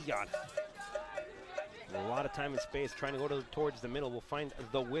Ziad. A lot of time and space trying to go towards the middle. We'll find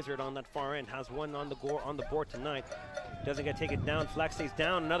the Wizard on that far end. Has one on the board tonight. Doesn't get taken down. Flag stays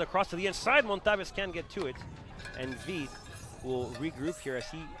down. Another cross to the inside. Montaves can't get to it. And Vite will regroup here as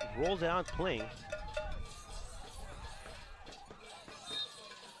he rolls it out playing.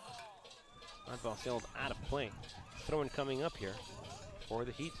 That ball sailed out of play. Throw-in coming up here for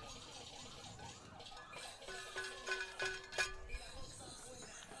the Heat.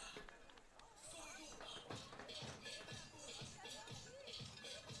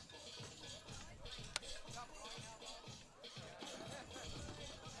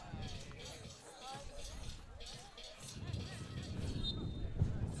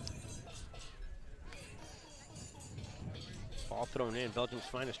 Ball thrown in. Belgium's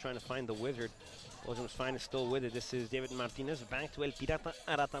finest trying to find the Wizard. Belgium's finest still with it. This is David Martinez. Back to El Pirata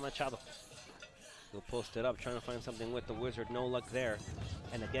Arata Machado. He'll post it up, trying to find something with the Wizard. No luck there.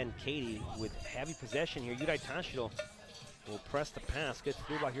 And again, Katy with heavy possession here. Yudai Tashiro will press the pass. Good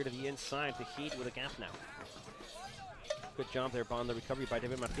through ball here to the inside. The Heat with a gap now. Good job there on the recovery by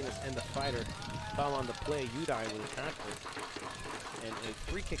David Martinez and the fighter. Foul on the play. Yudai with a tackle. And a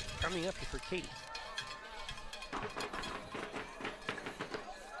free kick coming up here for Katy.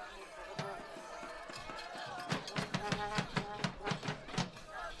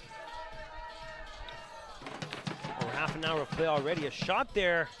 Half an hour of play already. A shot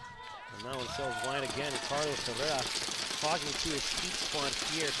there. And that one sells wide again. Carlos Herrera fogging to his feet spot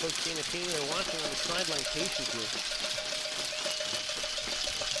here. Coach Dana Taylor watching on the sideline patiently.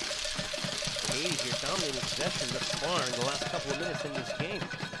 Katy here dominating possession thus far in the last couple of minutes in this game.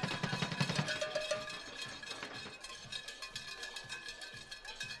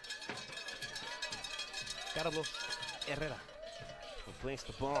 Carlos Herrera will place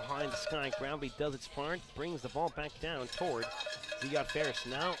the ball high in the sky. Groundbeat does its part, brings the ball back down toward Ziad Ferris.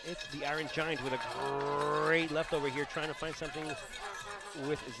 Now it's the Iron Giant with a great leftover here, trying to find something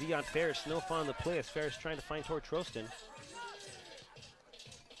with Ziad Ferris. No foul on the play as Ferris trying to find toward Trostin.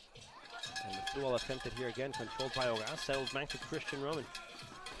 And the through ball attempted here again, controlled by Ogas. Settles back to Christian Roman.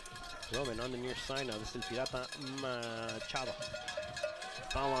 Roman on the near side now. This is Pirata Machado.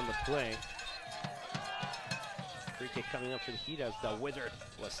 Foul on the play. Free kick coming up for the Heat as the Wizard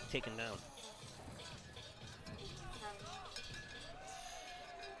was taken down.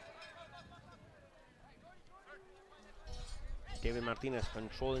 David Martinez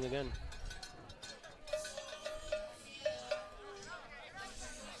controlling again.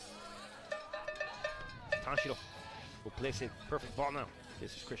 Tashiro will place it. Perfect ball now.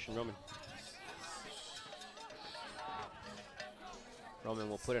 This is Christian Roman. Roman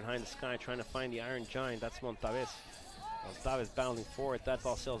will put it high in the sky, trying to find the Iron Giant. That's Montaves. Montaves bounding forward. That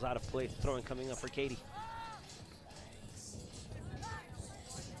ball sails out of play. Throwing coming up for Katy.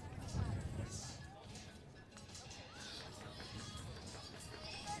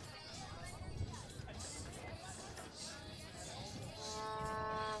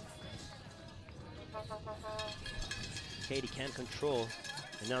 Katy can't control,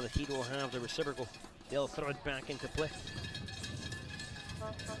 and now the Heat will have the reciprocal. They'll throw it back into play.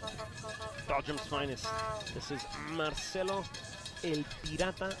 Belgium's finest. This is Marcelo El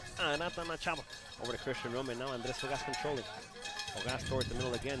Pirata Arata Machado. Over to Christian Roman now. Andres Ogas controlling. Ogas towards the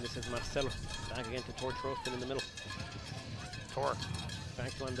middle again. This is Marcelo. Back again to Tor Trostin in the middle. Tor.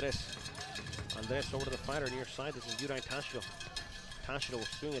 Back to Andres. Andres over to the fighter near side. This is Yudai Tashiro. Tashiro will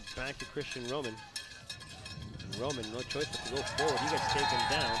swing it back to Christian Roman. Roman, no choice but to go forward. He gets taken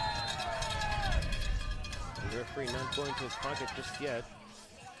down. The referee not going to his pocket just yet.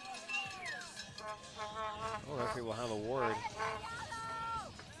 Oh, referee will have a word.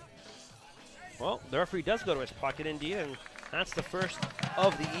 Well, the referee does go to his pocket indeed, and that's the first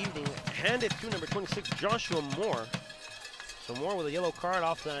of the evening. Handed to number 26, Joshua Moore. So Moore with a yellow card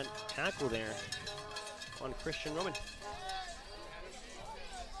off that tackle there on Christian Roman.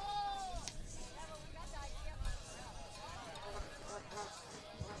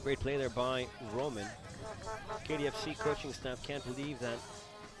 Great play there by Roman. KDFC coaching staff can't believe that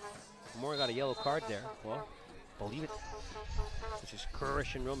Moore got a yellow card there. Well, believe it. This is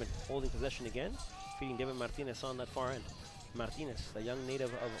Christian Roman holding possession again, feeding David Martinez on that far end. Martinez, the young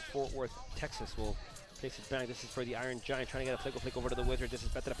native of Fort Worth, Texas, will place it back. This is for the Iron Giant, trying to get a flick over to the Wizard. This is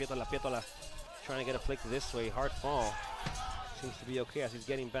Petra Pietola, trying to get a flick this way. Hard fall. Seems to be okay as he's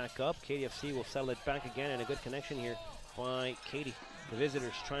getting back up. KDFC will settle it back again, and a good connection here by Katy. The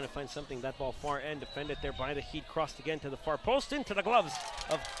visitors trying to find something. That ball far end, defended there by the Heat. Crossed again to the far post, into the gloves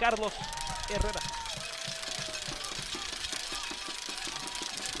of Carlos Herrera.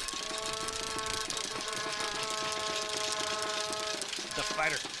 The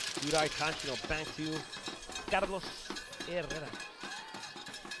fighter, Yurai Kashino, back to Carlos Herrera.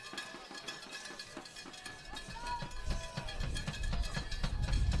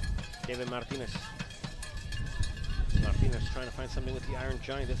 David Martinez. Martinez trying to find something with the Iron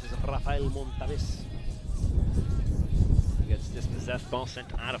Giant. This is Rafael Montaves. He gets dispossessed, ball sent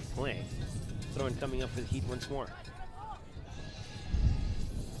out of play. Throw-in coming up for the Heat once more.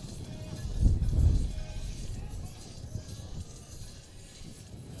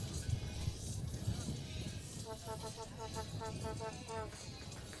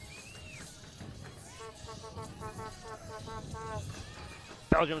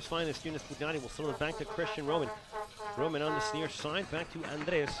 Belgium's finest, Eunice Bugatti, will throw it back to Christian Roman. Roman on this near side, back to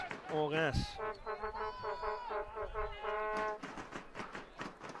Andres Orgas.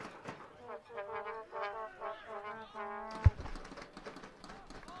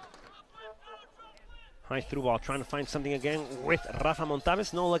 High through ball, trying to find something again with Rafa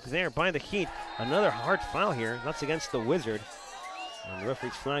Montaves. No luck there by the Heat. Another hard foul here. That's against the Wizard. And the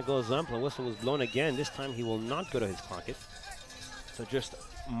referee's flag goes up. The whistle was blown again. This time he will not go to his pocket. So just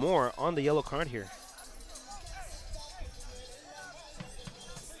more on the yellow card here.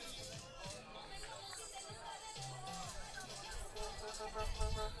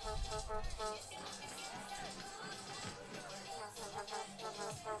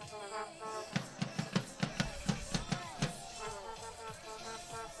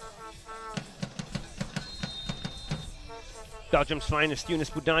 Belgium's finest, Eunice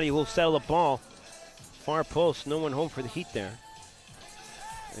Budani, will settle the ball. Far post, no one home for the Heat there.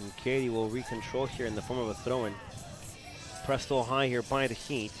 And Katy will recontrol here in the form of a throw-in. Presto high here by the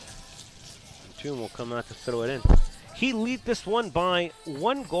Heat. And Toon will come out to throw it in. Heat lead this one by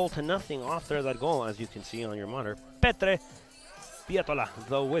 1-0 off there, that goal, as you can see on your monitor. Petra Pietola,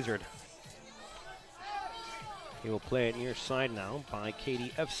 the Wizard. He will play it near side now by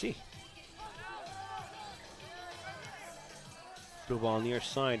KDFC. Through ball near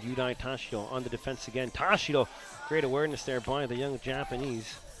side, Yudai Tashio on the defense again. Tashio, great awareness there by the young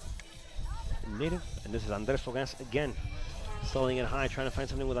Japanese native. And this is Andres Fogas again, stalling it high, trying to find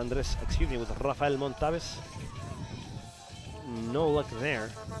something with with Rafael Montaves. No luck there.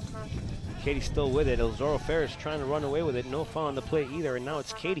 Katy still with it. El Zorro Ferris trying to run away with it. No foul on the play either, and now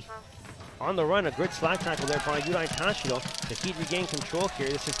it's Katy. On the run, a great slack tackle there by Yudai Tashio. The Heat regain control here.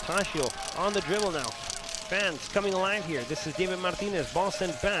 This is Tashio on the dribble now. Fans coming alive here. This is David Martinez. Ball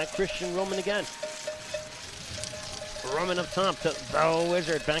sent back. Christian Roman again. Roman up top to the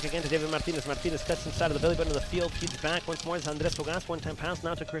Wizard. Back again to David Martinez. Martinez cuts inside of the belly button of the field. Feeds back once more. It's Andres Fogas. One-time pass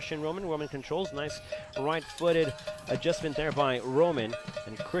now to Christian Roman. Roman controls. Nice right-footed adjustment there by Roman.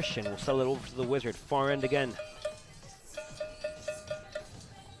 And Christian will settle it over to the Wizard. Far end again.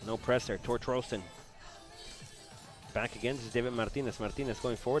 No press there. Tor Trostin. Back again. This is David Martinez. Martinez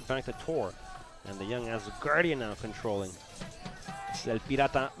going forward. Back to Tor. And the young Asgardian now controlling. This is El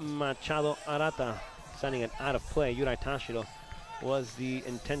Pirata Machado Arata, sending it out of play. Yurai Tashiro was the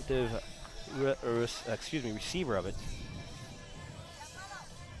intentive receiver of it.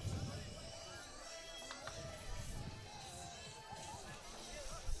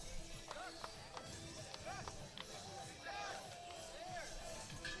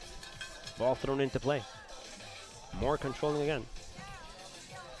 Ball thrown into play. More controlling again.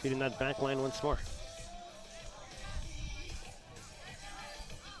 Feeding that back line once more.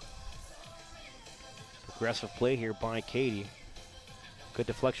 Aggressive play here by Katy. Good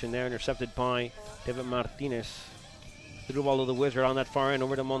deflection there, intercepted by David Martinez. Through ball to the Wizard on that far end,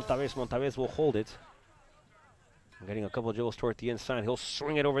 over to Montaves. Montaves will hold it. Getting a couple of dribbles toward the inside. He'll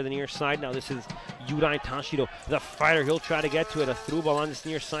swing it over the near side. Now this is Yudai Tashido, the fighter. He'll try to get to it. A through ball on this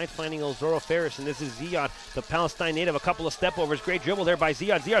near side, finding Elzoro Ferris. And this is Ziad, the Palestine native. A couple of step overs. Great dribble there by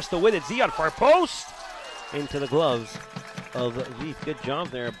Ziad. Ziad still with it. Ziad far post. Into the gloves of Veith. Good job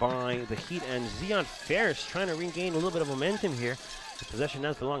there by the Heat. And Ziad Ferris trying to regain a little bit of momentum here. The possession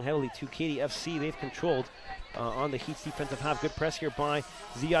does belong heavily to Katy FC. They've controlled on the Heat's defensive half. Good press here by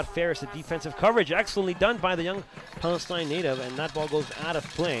Ziad Ferris. The defensive coverage excellently done by the young Palestine native, and that ball goes out of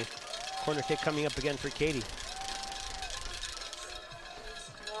play. Corner kick coming up again for Katy.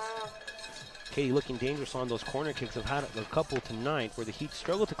 Katy looking dangerous on those corner kicks. Have had a couple tonight where the Heat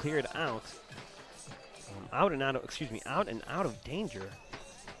struggle to clear it out. Out and out of danger,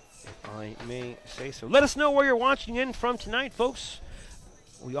 if I may say so. Let us know where you're watching in from tonight, folks.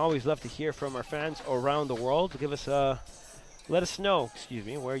 We always love to hear from our fans around the world. Give us let us know,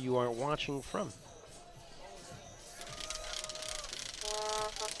 where you are watching from.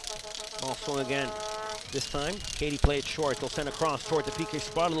 Also again, this time, Katy played short. They'll send across toward the PK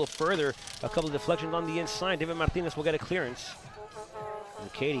spot a little further. A couple of deflections on the inside. David Martinez will get a clearance.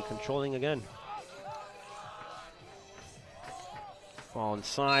 And Katy controlling again. Ball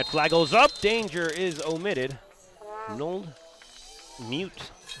inside. Flag goes up. Danger is omitted. Nulled. Mute,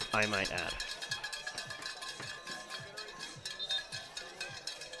 I might add.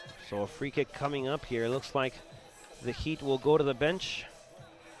 So a free kick coming up here. Looks like the Heat will go to the bench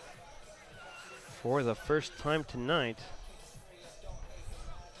for the first time tonight.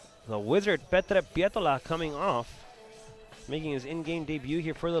 The Wizard Petre Pietola coming off, making his in-game debut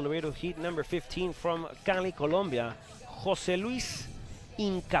here for the Laredo Heat. Number 15 from Cali, Colombia, José Luis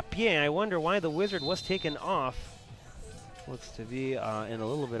Hincapié. I wonder why the Wizard was taken off. Looks to be in a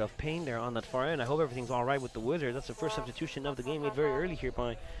little bit of pain there on that far end. I hope everything's all right with the Wizard. That's the first substitution of the game made very early here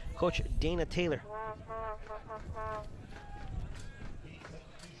by Coach Dana Taylor.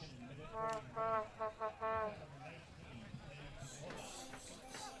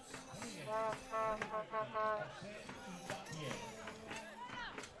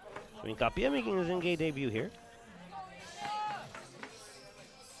 So Hincapié making his in-game debut here.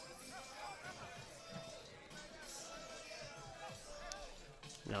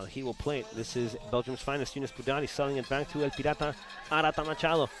 Now he will play it. This is Belgium's finest, Yunus Budari, selling it back to El Pirata Arata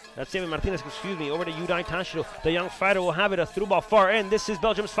Machado. That's David Martinez, over to Yudai Tashido. The young fighter will have it, a through ball far end. This is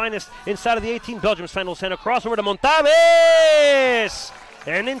Belgium's finest inside of the 18. Belgium's final will send a crossover to Montaves!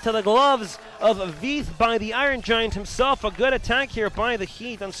 And into the gloves of Veith by the Iron Giant himself. A good attack here by the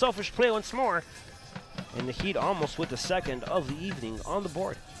Heat. Unselfish play once more. And the Heat almost with the second of the evening on the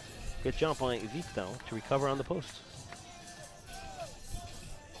board. Good job by Veith though to recover on the post.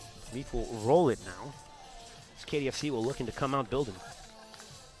 Veith will roll it now. This KDFC will looking to come out building.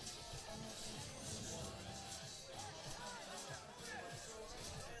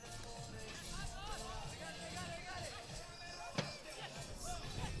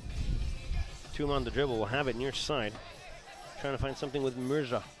 Tum on the dribble will have it near side. Trying to find something with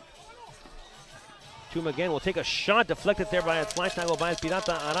Mirza. Tum again will take a shot, deflected there by a flash tackle by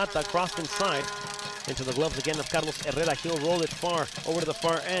Pirata Arata, crossed inside. Into the gloves again of Carlos Herrera. He'll roll it far over to the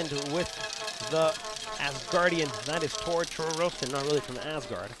far end with the Asgardian. That is Tor Torrosen, not really from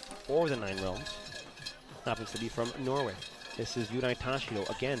Asgard or the Nine Realms. Happens to be from Norway. This is Yudai Tashido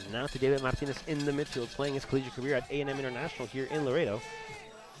again. Now to David Martinez in the midfield, playing his collegiate career at A&M International here in Laredo.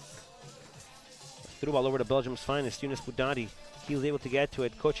 Through ball over to Belgium's finest, Yunus Budadi. He was able to get to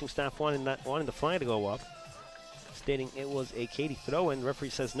it. Coaching staff wanting the flag to go up, stating it was a Katy throw, and referee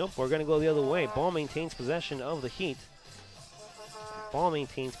says nope, we're going to go the other way. Ball maintains possession of the Heat. Ball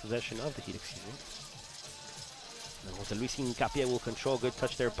maintains possession of the Heat, excuse me. And José Luis Hincapié will control. Good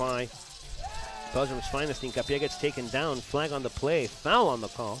touch there by Belgium's finest. Hincapié gets taken down. Flag on the play. Foul on the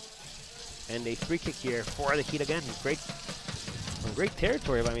call. And a free kick here for the Heat again. Great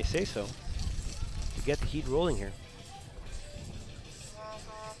territory, if I may say so, to get the Heat rolling here.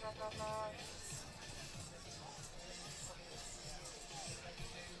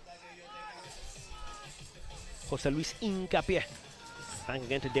 José Luis Hincapié. Back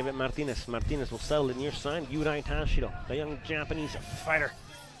again to David Martinez. Martinez will settle it near side. Yudai Tashido, the young Japanese fighter.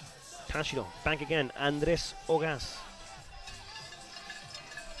 Tashido, back again. Andrés Ogas.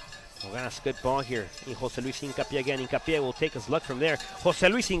 Ogas, good ball here. And José Luis Hincapié again. Hincapié will take his luck from there.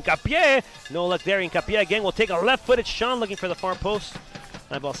 José Luis Hincapié. No luck there. Hincapié again will take a left-footed shot, looking for the far post.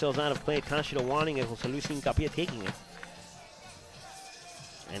 That ball sails out of play. Tashido wanting it. José Luis Hincapié taking it.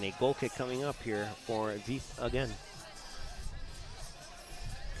 And a goal kick coming up here for Veith again.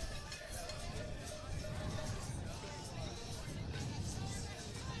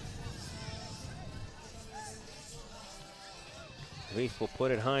 Faithful put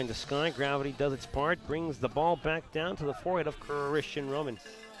it high in the sky. Gravity does its part, brings the ball back down to the forehead of Christian Roman.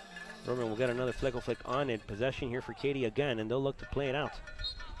 Roman will get another flick on it. Possession here for Katy again, and they'll look to play it out.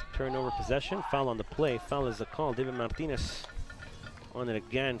 Turnover possession, foul on the play. Foul is the call. David Martinez on it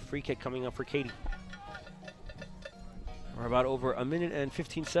again. Free kick coming up for Katy. We're about over a minute and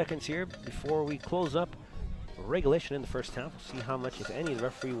 15 seconds here before we close up regulation in the first half. We'll see how much, if any, the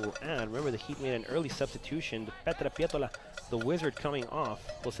referee will add. Remember, the Heat made an early substitution. Petra Pietola, the wizard, coming off.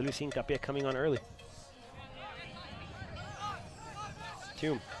 Jose Luis Incapia coming on early.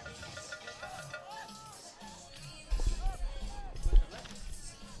 Tume.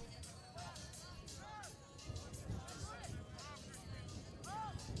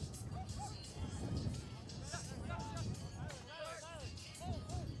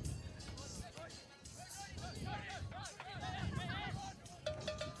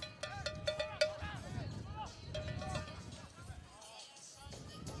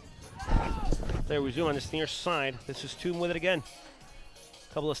 There we zoom on this near side. This is Tume with it again.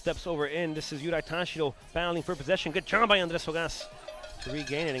 Couple of steps over in. This is Yurai Tashido battling for possession. Good job by Andres Hogas to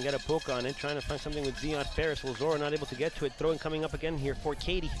regain it and get a poke on it. Trying to find something with Ziad Ferris. Zora not able to get to it. Throwing coming up again here for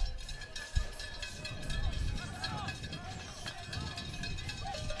Katy.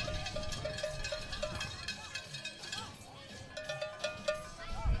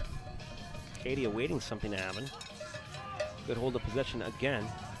 Katy awaiting something to happen. Good hold of possession again.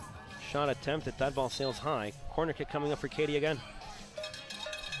 Shot attempted, that ball sails high. Corner kick coming up for Katy again.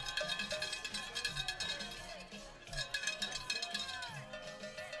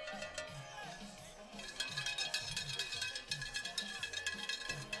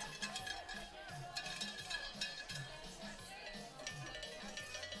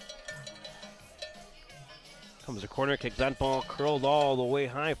 Comes a corner kick, that ball curled all the way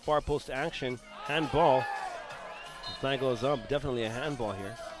high, far post action, handball. The flag goes up, definitely a handball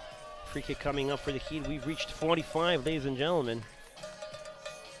here. Free kick coming up for the Heat. We've reached 45, ladies and gentlemen.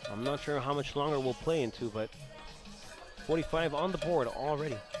 I'm not sure how much longer we'll play into, but 45 on the board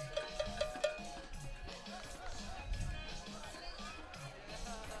already.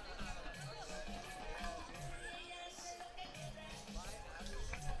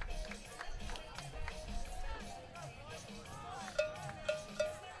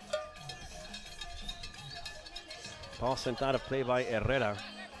 Ball sent out of play by Herrera.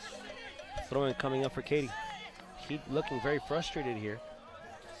 Throwing coming up for Katy. Heat looking very frustrated here.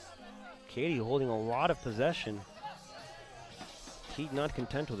 Katy holding a lot of possession. Heat not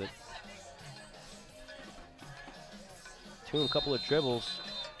content with it. Tume, a couple of dribbles.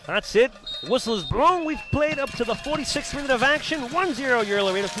 That's it. Whistle is blown. We've played up to the 46th minute of action. 1-0 your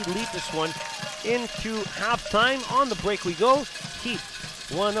Laredo Heat lead this one into halftime. On the break we go. Heat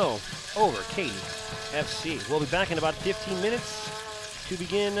 1-0 over Katy FC. We'll be back in about 15 minutes to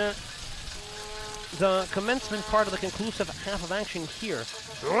begin the commencement part of the conclusive half of action here,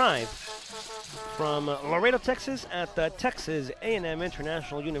 live from Laredo, Texas, at the Texas A&M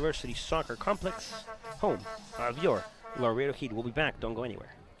International University Soccer Complex, home of your Laredo Heat. We'll be back. Don't go anywhere.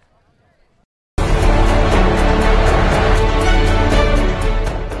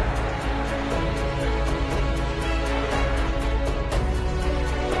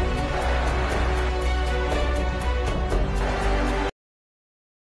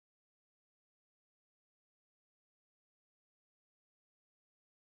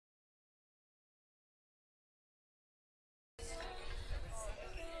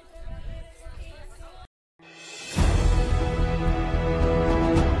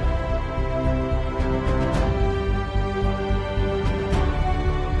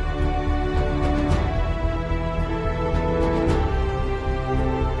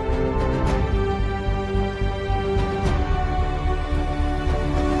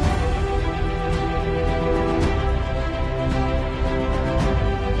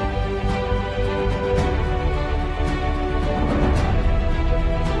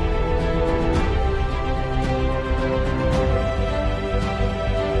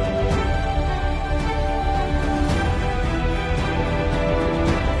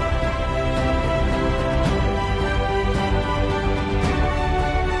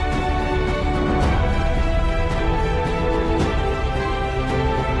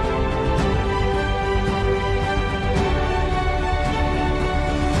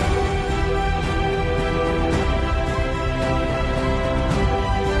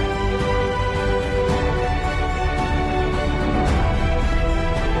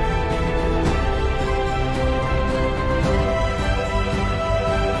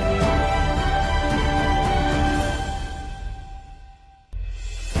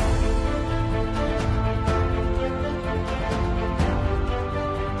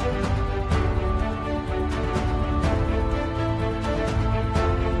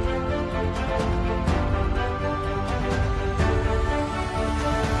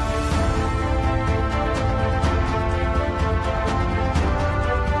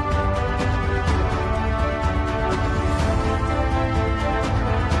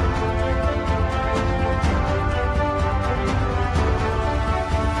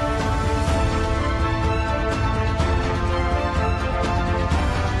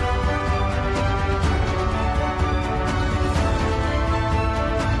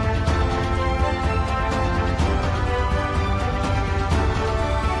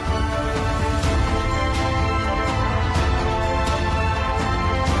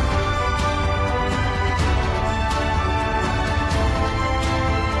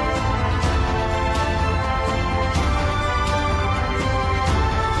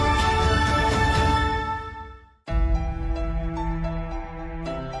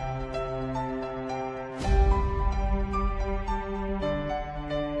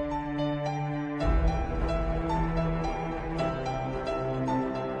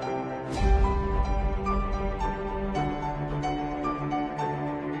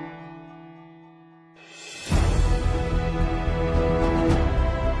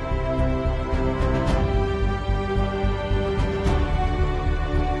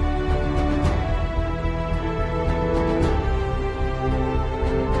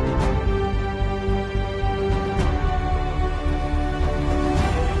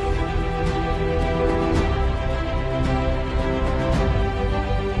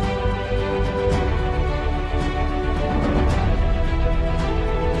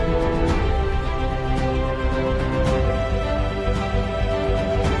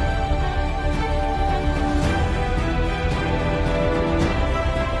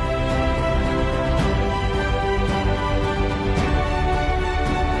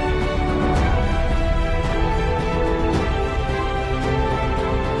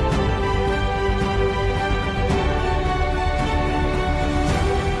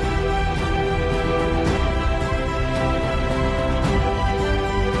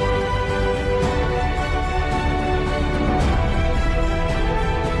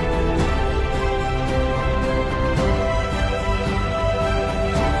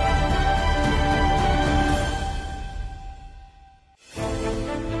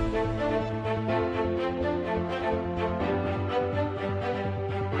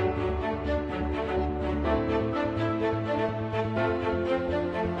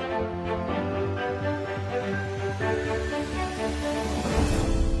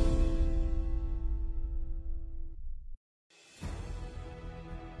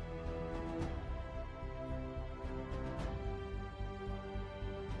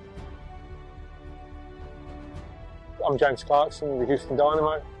 I'm James Clarkson with the Houston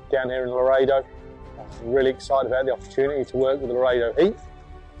Dynamo down here in Laredo. I'm really excited about the opportunity to work with the Laredo Heat.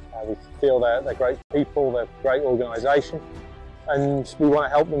 We feel they're great people, they're a great organisation, and we want to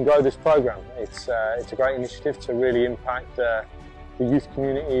help them grow this program. It's a great initiative to really impact the youth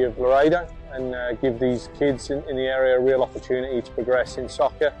community of Laredo and give these kids in the area a real opportunity to progress in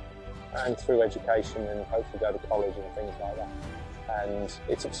soccer and through education and hopefully go to college and things like that. And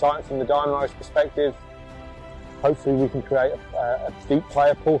it's exciting from the Dynamo's perspective. Hopefully we can create a deep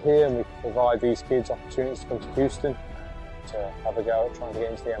player pool here and we can provide these kids opportunities to come to Houston to have a go at trying to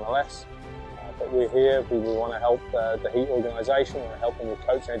get into the MLS. But we're here, we want to help the Heat organisation, we want to help them with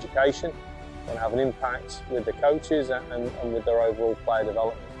coaching education, we want to have an impact with the coaches and with their overall player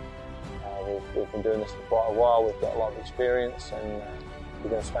development. We've been doing this for quite a while, we've got a lot of experience, and we're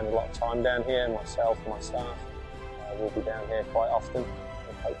going to spend a lot of time down here, myself and my staff. We'll be down here quite often.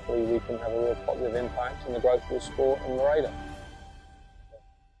 Hopefully we can have a real positive impact on the growth of the sport in Laredo.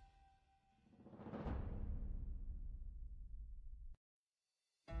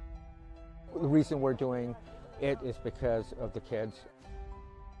 The reason we're doing it is because of the kids.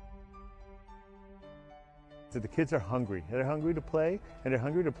 So the kids are hungry. They're hungry to play, and they're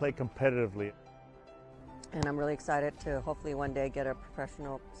hungry to play competitively. And I'm really excited to hopefully one day get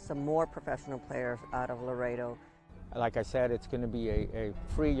some more professional players out of Laredo. Like I said, it's going to be a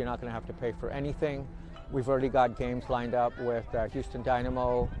free, you're not going to have to pay for anything. We've already got games lined up with Houston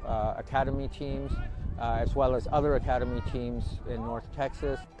Dynamo academy teams, as well as other academy teams in North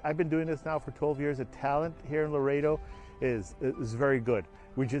Texas. I've been doing this now for 12 years. The talent here in Laredo is very good.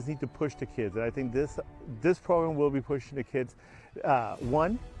 We just need to push the kids, and I think this program will be pushing the kids,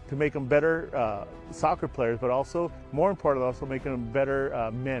 one, to make them better soccer players, but also, more importantly, also making them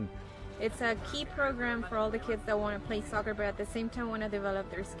better men. It's a key program for all the kids that want to play soccer, but at the same time want to develop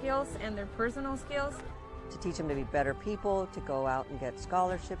their skills and their personal skills. To teach them to be better people, to go out and get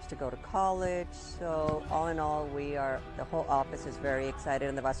scholarships, to go to college. So all in all, the whole office is very excited,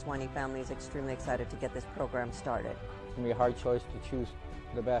 and the Vaswani family is extremely excited to get this program started. It's going to be a hard choice to choose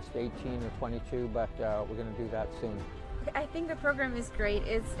the best 18 or 22, but we're going to do that soon. I think the program is great.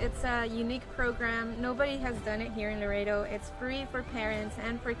 It's a unique program. Nobody has done it here in Laredo. It's free for parents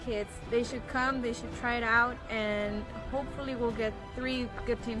and for kids. They should come, they should try it out, and hopefully we'll get 3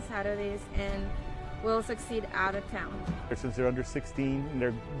 good teams out of this and we'll succeed out of town. Since they're under 16 and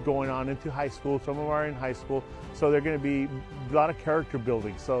they're going on into high school, some of them are in high school, so they're going to be a lot of character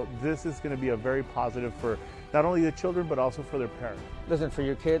building. So this is going to be a very positive for not only the children, but also for their parents. Listen, for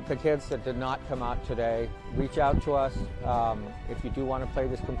the kids that did not come out today, reach out to us. If you do want to play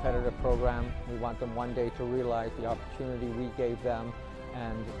this competitive program, we want them one day to realize the opportunity we gave them,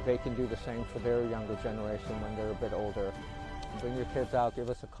 and they can do the same for their younger generation when they're a bit older. Bring your kids out, give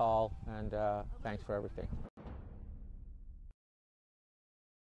us a call, and thanks for everything.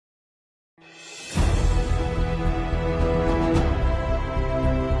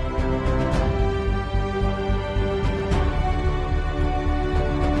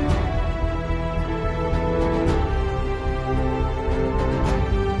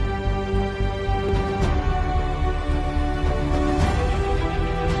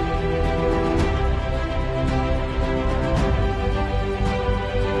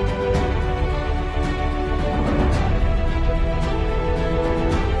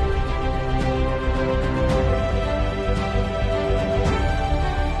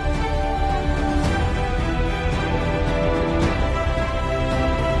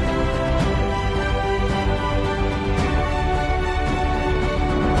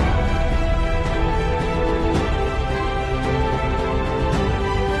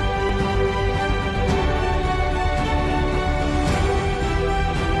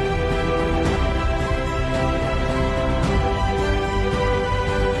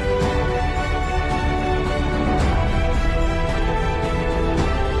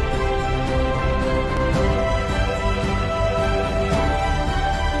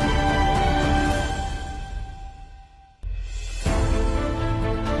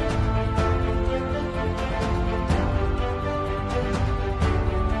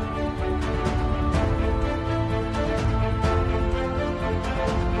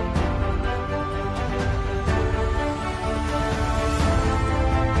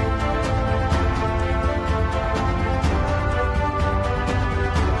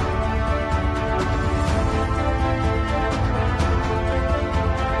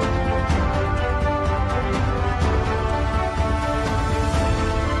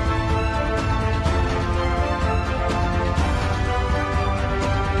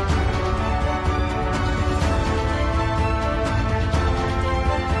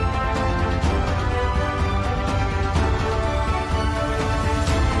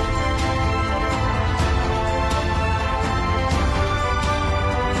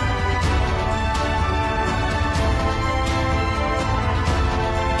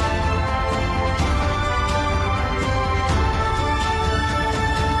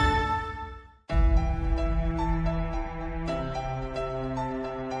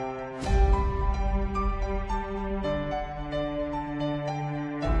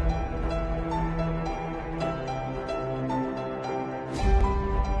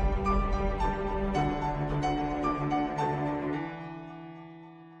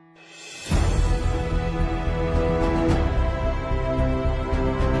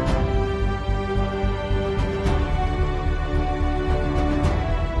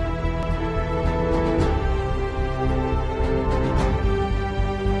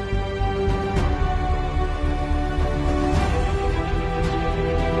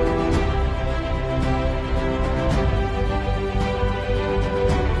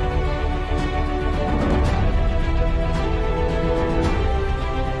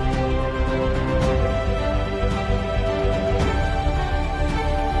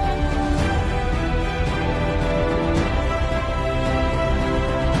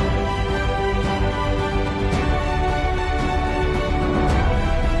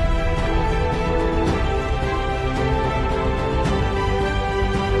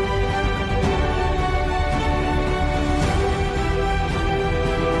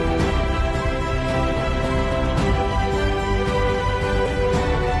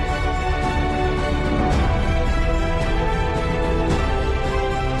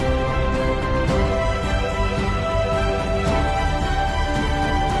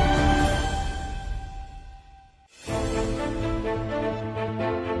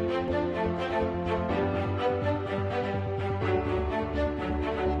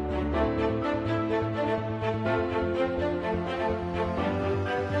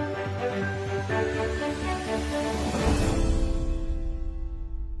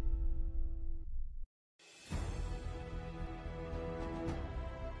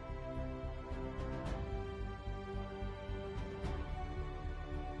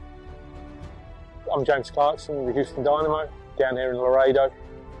 I'm James Clarkson with the Houston Dynamo down here in Laredo.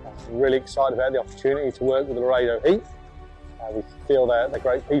 I'm really excited about the opportunity to work with the Laredo Heat. We feel they're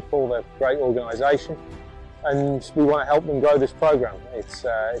great people, they're a great organisation, and we want to help them grow this program. It's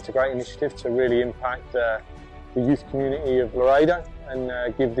a great initiative to really impact the youth community of Laredo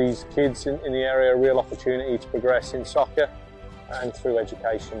and give these kids in the area a real opportunity to progress in soccer and through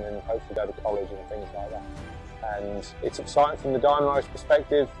education and hopefully go to college and things like that. And it's exciting from the Dynamo's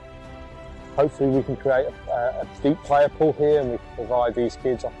perspective. Hopefully we can create a deep player pool here and we can provide these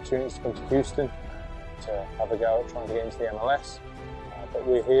kids opportunities to come to Houston to have a go at trying to get into the MLS. But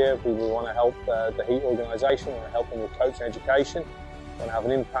we're here, we want to help the Heat organisation, we want to help them with coaching education, we want to have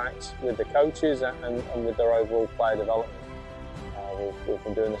an impact with the coaches and with their overall player development. We've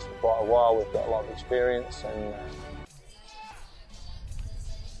been doing this for quite a while, we've got a lot of experience. And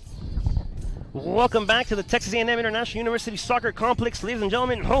welcome back to the Texas A&M International University Soccer Complex, ladies and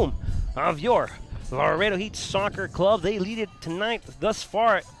gentlemen, home of your Laredo Heat Soccer Club. They lead it tonight thus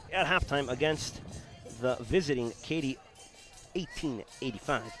far at halftime against the visiting Katy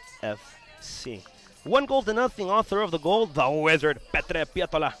 1885 FC. 1-0 author of the goal, the Wizard Petre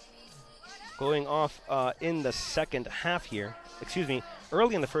Piatola. Going off in the second half here. Excuse me,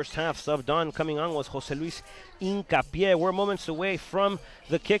 early in the first half, sub Don coming on was Jose Luis Incapié. We're moments away from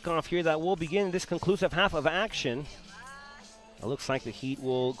the kickoff here that will begin this conclusive half of action. It looks like the Heat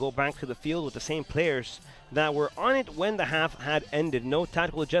will go back to the field with the same players that were on it when the half had ended. No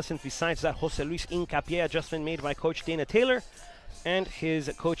tactical adjustments besides that Jose Luis Incapié adjustment made by Coach Dana Taylor and his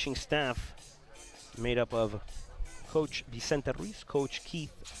coaching staff made up of Coach Vicente Ruiz, Coach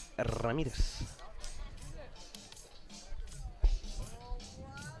Keith Ramirez.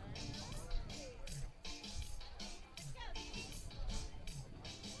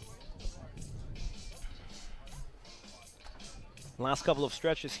 Last couple of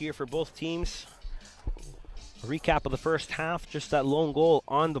stretches here for both teams. A recap of the first half, just that lone goal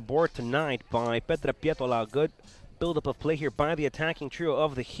on the board tonight by Petre Piatola. Good build-up of play here by the attacking trio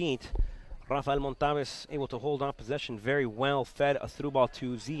of the Heat. Rafael Montaves able to hold on possession very well, fed a through ball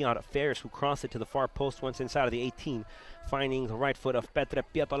to Ziad Ferris, who crossed it to the far post once inside of the 18, finding the right foot of Petre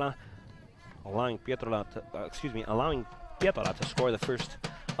Piatola, allowing Piatola to score the first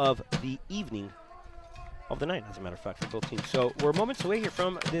of the evening. Of the night, as a matter of fact, for both teams. So we're moments away here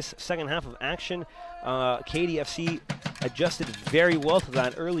from this second half of action. Katy FC adjusted very well to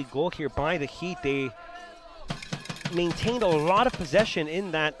that early goal here by the Heat. They maintained a lot of possession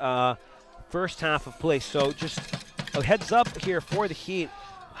in that first half of play. So just a heads up here for the Heat,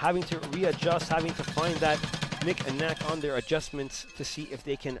 having to readjust, having to find that nick and knack on their adjustments to see if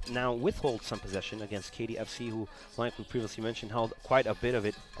they can now withhold some possession against Katy FC, who, like we previously mentioned, held quite a bit of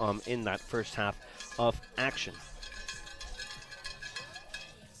it in that first half of action.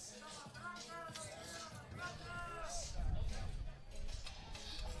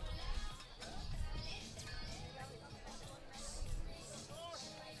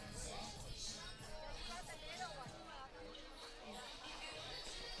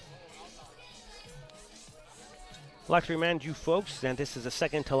 I'd like to remind you folks that this is the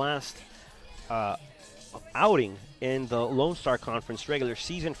second to last outing in the Lone Star Conference regular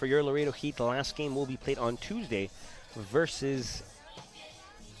season for your Laredo Heat. The last game will be played on Tuesday versus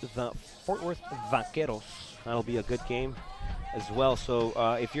the Fort Worth Vaqueros. That'll be a good game as well. So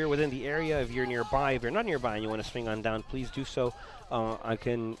if you're within the area, if you're nearby, if you're not nearby and you want to swing on down, please do so. I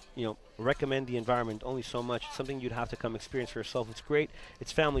can, recommend the environment only so much. It's something you'd have to come experience for yourself. It's great.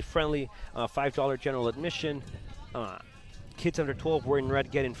 It's family friendly. $5 general admission. Kids under 12 wearing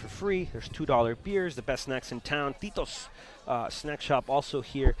red get in for free. There's $2 beers, the best snacks in town. Tito's snack shop also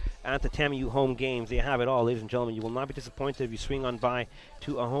here at the TAMU home games. They have it all, ladies and gentlemen. You will not be disappointed if you swing on by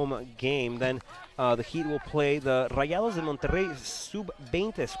to a home game. Then the Heat will play the Rayados de Monterrey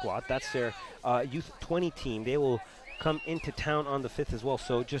Sub-20 squad. That's their Youth 20 team. They will come into town on the 5th as well.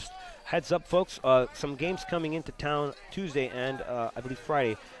 So just heads up, folks. Some games coming into town Tuesday and I believe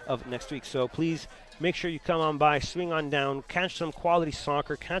Friday of next week. So please make sure you come on by, swing on down, catch some quality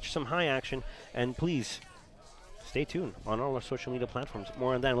soccer, catch some high action, and please stay tuned on all our social media platforms.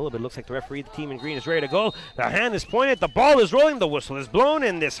 More on that in a little bit. Looks like the referee, the team in green, is ready to go. The hand is pointed, the ball is rolling, the whistle is blown,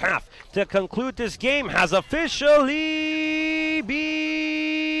 in this half to conclude this game has officially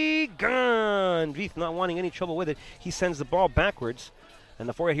begun. Vith not wanting any trouble with it. He sends the ball backwards. And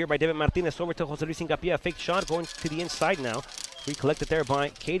the forward here by David Martinez over to Jose Luis Incapié. A fake shot going to the inside now. Recollected there by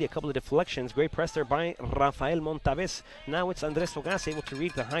Katy. A couple of deflections. Great press there by Rafael Montaves. Now it's Andres Ogaz able to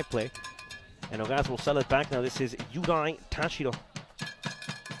read the high play. And Ogaz will sell it back. Now this is Yugai Tashiro.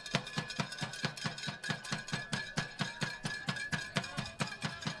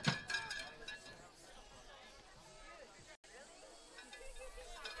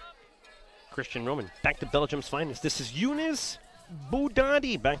 Christian Roman back to Belgium's finest. This is Younes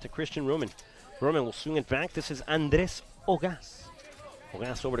Boudadi back to Christian Roman. Roman will swing it back. This is Andres Ogas.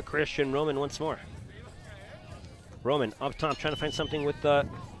 Ogas over to Christian Roman once more. Roman up top trying to find something with the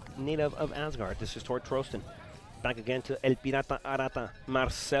native of Asgard. This is toward Trostin. Back again to El Pirata Arata.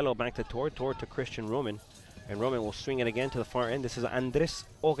 Marcelo back to Tor to Christian Roman. And Roman will swing it again to the far end. This is Andres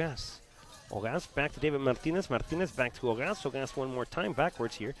Ogas. Ogas back to David Martinez. Martinez back to Ogas. Ogas one more time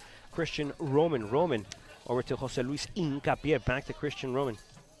backwards here. Christian Roman. Roman over to Jose Luis Incapié. Back to Christian Roman.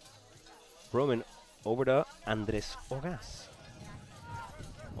 Roman over to Andres Ogas.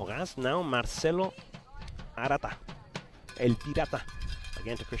 Ogas now Marcelo Arata. El Pirata.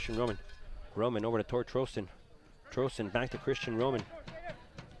 Again to Christian Roman. Roman over to Tor Trostin. Trostin back to Christian Roman.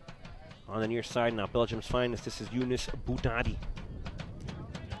 On the near side now, Belgium's finest. This is Younes Boudadi.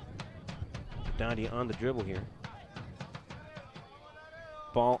 Boudadi on the dribble here.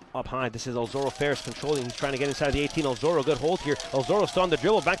 Ball up high. This is El Zorro Ferris controlling. He's trying to get inside the 18. El Zorro, good hold here. El Zorro still on the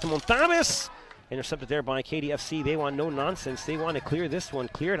dribble. Back to Montaves. Intercepted there by Katy FC. They want no nonsense. They want to clear this one.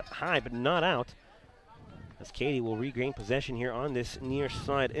 Cleared high, but not out. As Katy will regain possession here on this near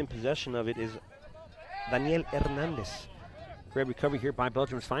side. In possession of it is Daniel Hernandez. Great recovery here by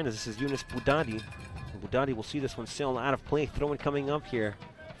Belgium's finest. This is Younes Boudadi. Boudadi will see this one sail out of play. Throw-in coming up here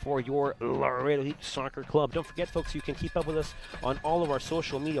for your Laredo Heat Soccer Club. Don't forget, folks, you can keep up with us on all of our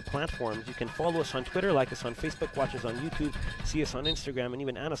social media platforms. You can follow us on Twitter, like us on Facebook, watch us on YouTube, see us on Instagram, and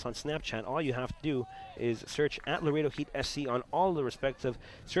even add us on Snapchat. All you have to do is search at Laredo Heat SC on all the respective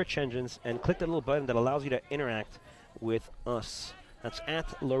search engines and click the little button that allows you to interact with us. That's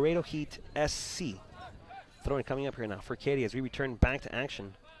at Laredo Heat SC. Throwing coming up here now for Katy as we return back to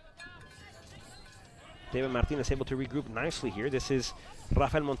action. David Martinez able to regroup nicely here. This is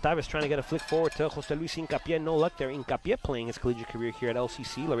Rafael Montaves trying to get a flick forward to Jose Luis Incapié. No luck there. Incapié playing his collegiate career here at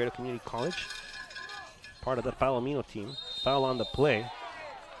LCC, Laredo Community College. Part of the Palomino team. Foul on the play.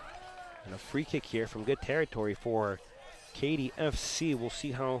 And a free kick here from good territory for Katy FC. We'll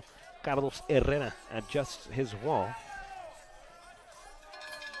see how Carlos Herrera adjusts his wall.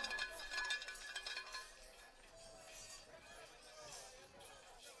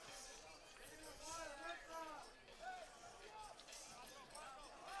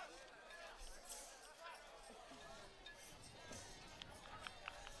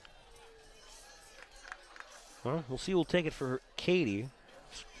 Well, we'll see. We'll take it for Katy.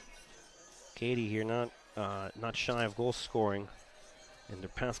 Katy here not shy of goal scoring in their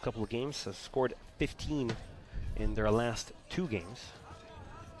past couple of games. Has scored 15 in their last 2 games.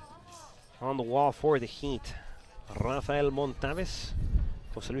 On the wall for the Heat, Rafael Montaves,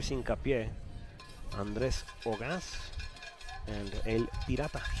 Jose Luis Incapié, Andres Ogas, and El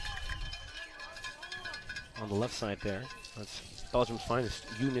Pirata. On the left side there, that's Belgium's finest,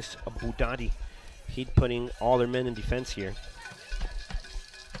 Younes Boudadi. Heat putting all their men in defense here.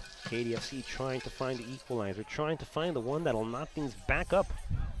 Katy FC trying to find the equalizer, trying to find the one that'll knock things back up.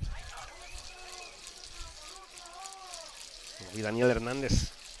 It'll be Daniel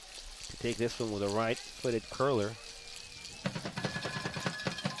Hernandez to take this one with a right-footed curler.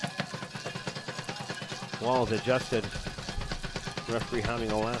 Walls adjusted. Referee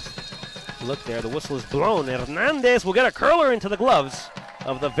having a last look there. The whistle is blown. Hernandez will get a curler into the gloves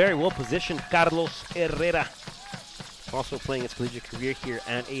of the very well-positioned Carlos Herrera. Also playing his collegiate career here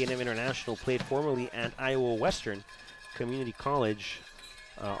at A&M International, played formerly at Iowa Western Community College.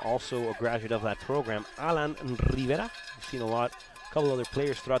 Also a graduate of that program. Alan Rivera. We've seen a couple other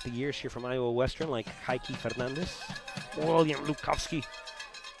players throughout the years here from Iowa Western, like Heike Fernandez, William Lukowski.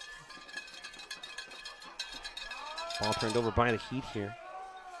 Ball turned over by the Heat here.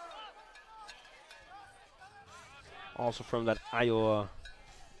 Also from that Iowa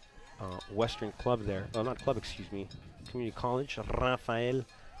Western club there. Oh, not club, excuse me. Community College, Rafael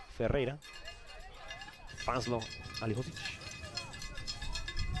Ferreira. Fazlo Alihovic.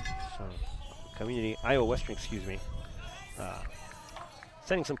 So, community, Iowa Western, excuse me.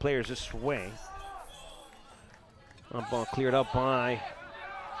 Sending some players this way. Ball cleared up by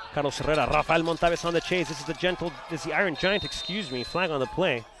Carlos Herrera. Rafael Montaves on the chase. This is the Iron Giant, excuse me. Flag on the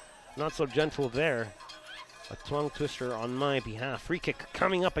play. Not so gentle there. A tongue twister on my behalf. Free kick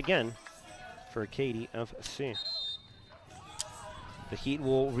coming up again for Katy FC. The Heat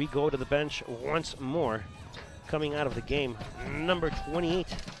will re-go to the bench once more. Coming out of the game, number 28,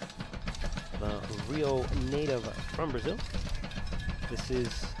 the Rio native from Brazil. This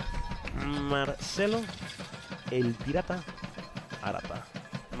is Marcelo El Pirata Arata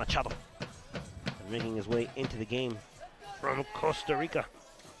Machado. And making his way into the game from Costa Rica,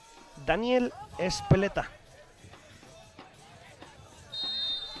 Daniel Espeleta.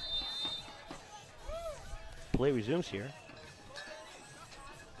 play resumes here.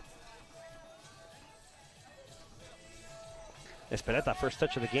 Espeleta, first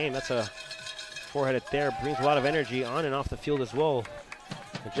touch of the game. That's a four-headed there. Brings a lot of energy on and off the field as well.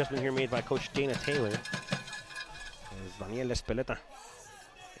 Adjustment here made by Coach Dana Taylor. There's Daniel Espeleta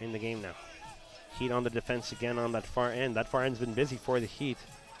in the game now. Heat on the defense again on that far end. That far end's been busy for the Heat.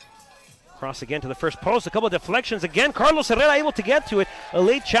 Cross again to the first post. A couple of deflections again. Carlos Herrera able to get to it. A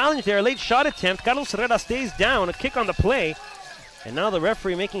late challenge there, a late shot attempt. Carlos Herrera stays down. A kick on the play. And now the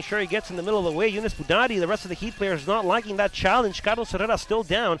referee making sure he gets in the middle of the way. Yunus Budadi, the rest of the Heat players not liking that challenge. Carlos Herrera still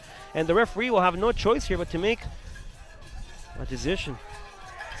down. And the referee will have no choice here but to make a decision.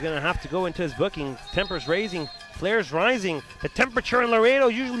 He's going to have to go into his booking. Tempers raising, flares rising. The temperature in Laredo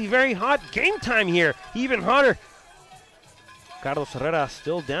usually very hot. Game time here, even hotter. Carlos Herrera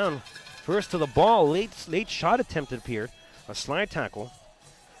still down. First to the ball, late shot attempt it appeared. A slide tackle.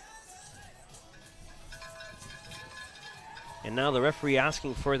 And now the referee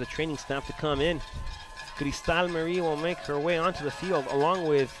asking for the training staff to come in. Cristal Marie will make her way onto the field along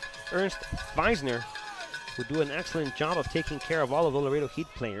with Ernst Weisner, who do an excellent job of taking care of all of the Laredo Heat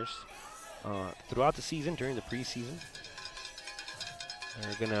players throughout the season, during the preseason.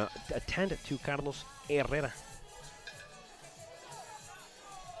 They're going to attend to Carlos Herrera.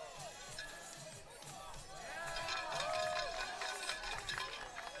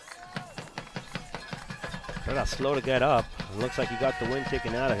 Herrera slow to get up. It looks like he got the wind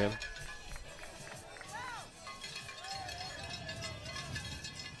taken out of him.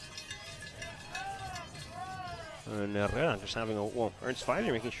 And Herrera just having a, well, Ernst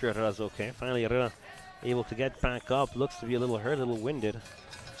Weisner making sure Herrera's okay. Finally, Herrera able to get back up. Looks to be a little hurt, a little winded.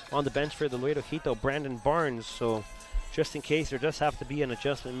 On the bench for the Laredo Heat, though, Brandon Barnes. So, just in case there does have to be an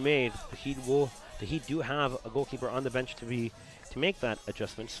adjustment made, the Heat do have a goalkeeper on the bench to make that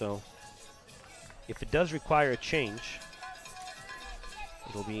adjustment. So, if it does require a change,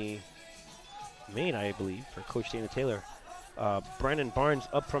 it'll be made, I believe, for Coach Dana Taylor. Brandon Barnes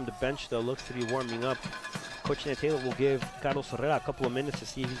up from the bench, though, looks to be warming up. Coach Dana Taylor will give Carlos Herrera a couple of minutes to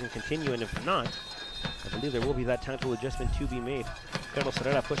see if he can continue, and if not, I believe there will be that tactical adjustment to be made. Carlos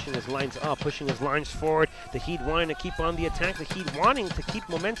Herrera pushing his lines up, pushing his lines forward. The Heat wanting to keep on the attack. The Heat wanting to keep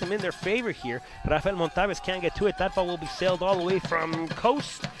momentum in their favor here. Rafael Montaves can't get to it. That ball will be sailed all the way from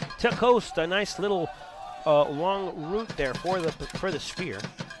coast to coast. A nice little long route there for the sphere.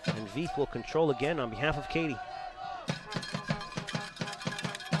 And Veith will control again on behalf of Katy.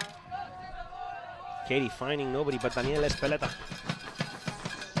 Katy finding nobody but Daniel Espeleta.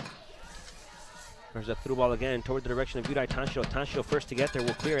 There's a through ball again toward the direction of Yudai Tashio. Tashio first to get there,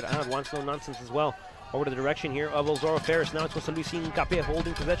 will clear it out, wants no nonsense as well. Over to the direction here of Ozoro Ferris. Now it's Jose Luis Inca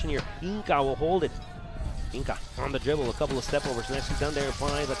holding possession here. Inca will hold it. Inca on the dribble, a couple of step overs. Nicely done there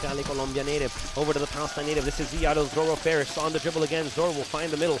by the Cali Colombia native. Over to the Palestine native. This is Ziado Zoro Ferris on the dribble again. Zoro will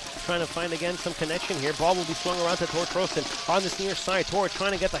find the middle, trying to find again some connection here. Ball will be swung around to Tor Trosten on this near side. Tor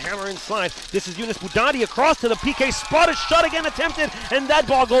trying to get the hammer inside. This is Yunus Budadi across to the PK spot. A shot again attempted, and that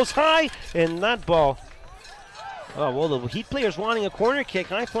ball goes high. And that ball, oh, well, the Heat players wanting a corner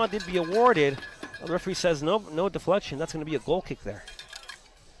kick. I thought they'd be awarded. The referee says no deflection. That's going to be a goal kick there.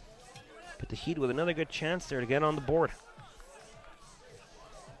 But the Heat with another good chance there to get on the board.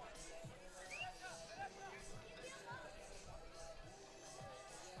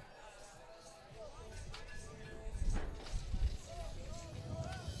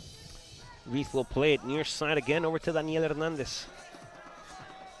 Veith will play it near side again over to Daniel Hernandez.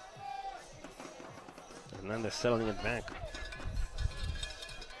 Hernandez settling it back.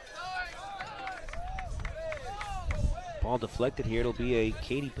 Ball deflected here. It'll be a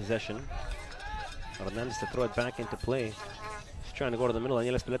Katy possession. Hernandez to throw it back into play. He's trying to go to the middle.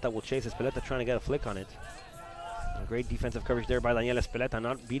 Daniel Espeleta will chase. Espeleta trying to get a flick on it. A great defensive coverage there by Daniel Espeleta,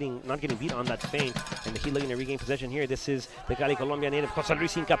 not getting beat on that feint. And the Heat looking to regain possession here. This is the Cali Colombia native Jose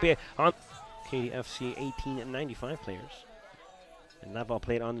Luis Incapié on Katy FC 1895 players. And that ball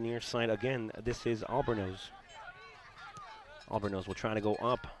played on the near side again. This is Albornoz. Albornoz will try to go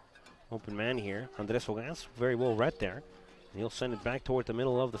up. Open man here. Andres Ogas, very well read there. And he'll send it back toward the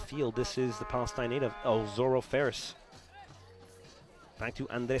middle of the field. This is the Palestine native, Ozoro Ferris. Back to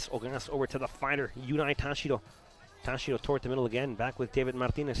Andres Ogas, over to the fighter, Yunai Tashiro. Tashiro toward the middle again, back with David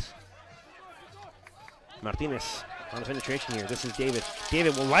Martinez. Martinez on the penetration here. This is David.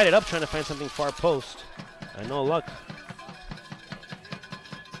 David will light it up, trying to find something far post. And no luck.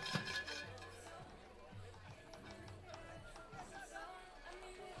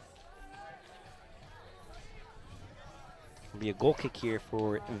 Be a goal kick here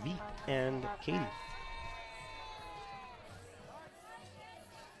for Veith and Katy.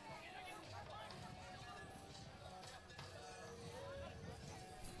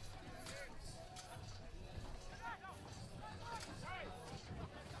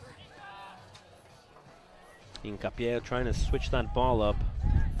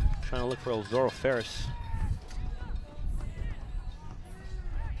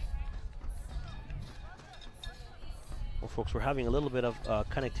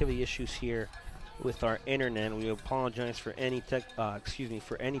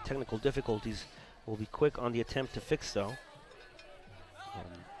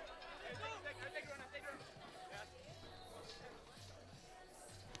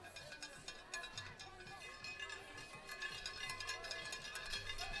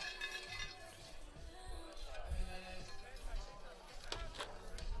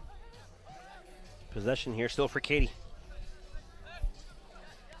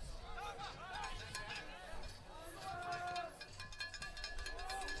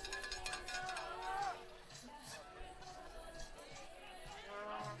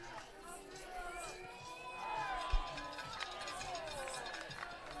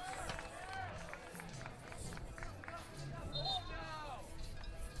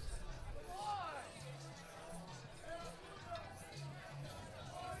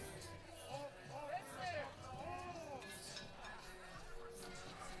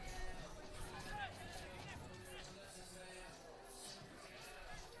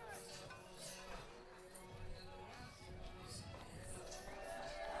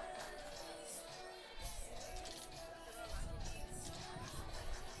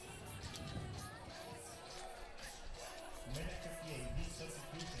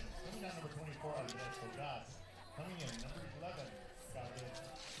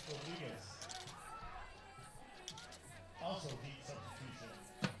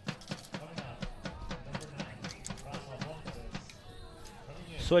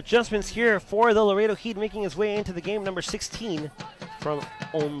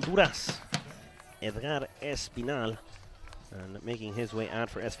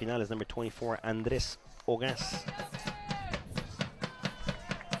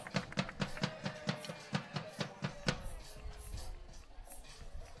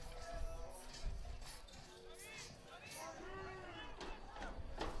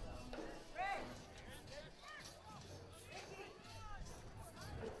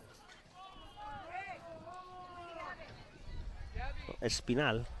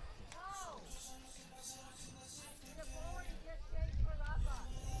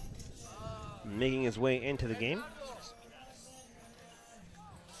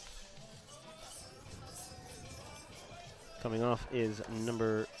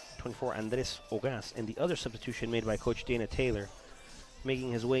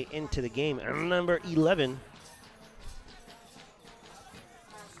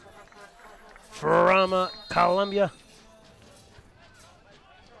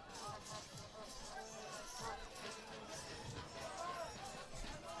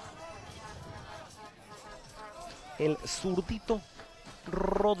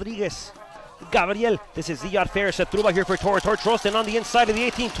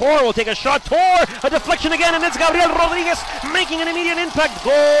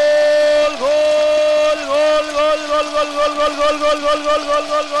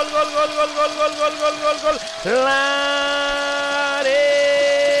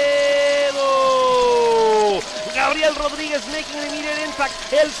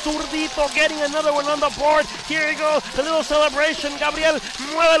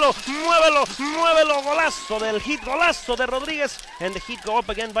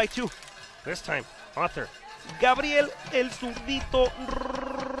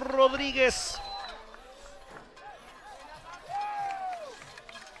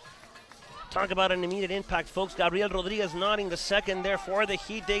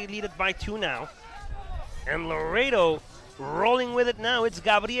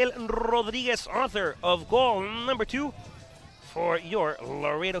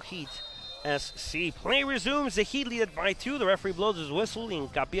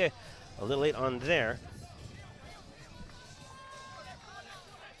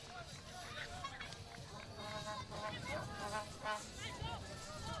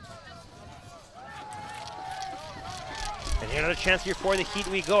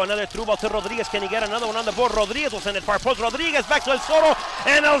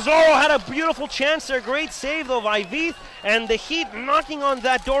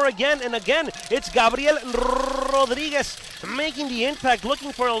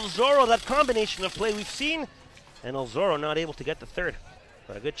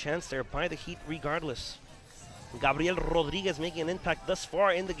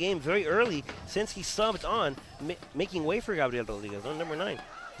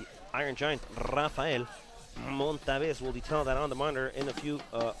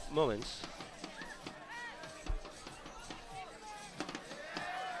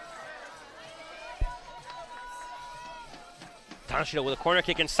 Tanshiro with a corner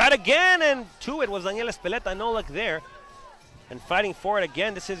kick inside again, and two. It was Daniel Espeleta, no luck there. And fighting for it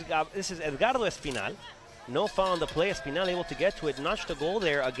again, this is Edgardo Espinal. No foul on the play. Espinal able to get to it. Notched a goal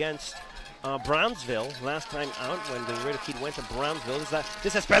there against Brownsville last time out when the Laredo Heat went to Brownsville.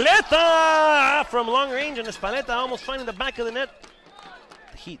 This is Espeleta from long range, and Espeleta almost finding the back of the net.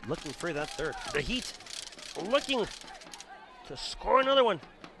 The Heat looking for that third. The Heat looking to score another one.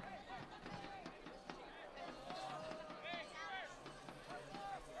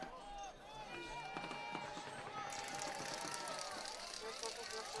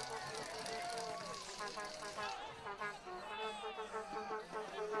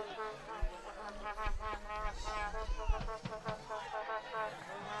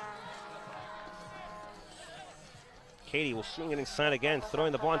 Katy will swing it inside again,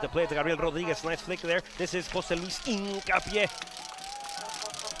 throwing the ball into play to Gabriel Rodriguez. Nice flick there. This is Jose Luis Hincapié.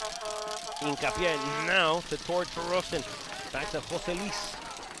 Hincapié now to Tor Rosten. Back to Jose Luis.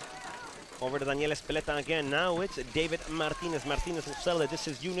 Over to Daniel Espeleta again. Now it's David Martinez. Martinez will settle it. This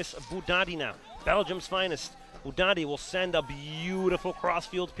is Yunus Boudadi now. Belgium's finest. Boudadi will send a beautiful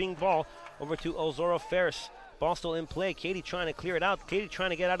crossfield ping ball over to Ozoro Ferris. Ball still in play. Katy trying to clear it out. Katy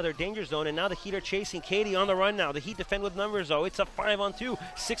trying to get out of their danger zone, and now the Heat are chasing. Katy on the run now. The Heat defend with numbers, though. It's a 5-on-2,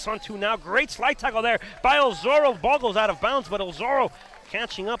 6-on-2 now. Great slide tackle there by Ozoro. Ball goes out of bounds, but Ozoro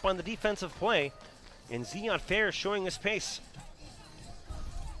catching up on the defensive play. And Zion Ferris showing his pace.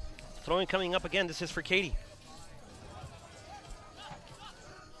 Throwing coming up again. This is for Katy.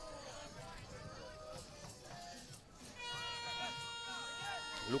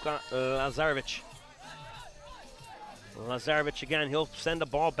 Luka Lazarevic. Lazarevic again, he'll send the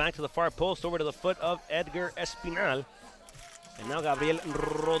ball back to the far post over to the foot of Edgar Espinal. And now Gabriel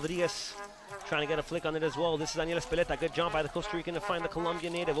Rodriguez trying to get a flick on it as well. This is Daniel Espeleta. Good job by the Costa Rican to find the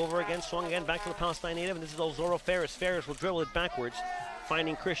Colombian native. Over again, swung again, back to the Palestine native. And this is Ozoro Ferris. Ferris will dribble it backwards,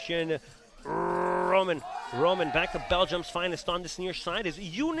 finding Christian Roman. Roman back to Belgium's finest on this near side is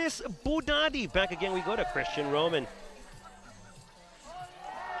Yunus Boudadi. Back again we go to Christian Roman.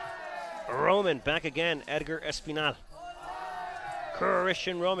 Roman back again, Edgar Espinal.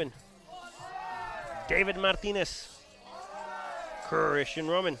 Christian Roman. David Martinez. Christian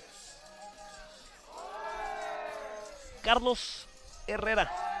Roman. Carlos Herrera.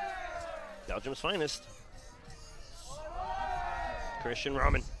 Belgium's finest. Christian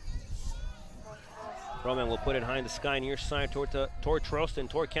Roman. Roman will put it high in the sky near side toward Trostin.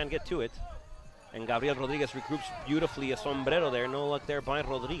 Tor can't get to it. And Gabriel Rodriguez regroups beautifully. A sombrero there. No luck there by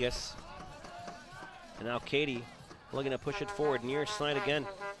Rodriguez. And now Katy looking to push it forward, near side again.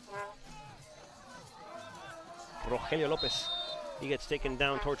 Rogelio Lopez, he gets taken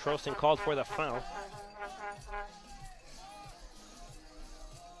down toward Trostin, called for the foul.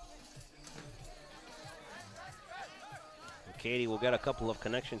 And Katy will get a couple of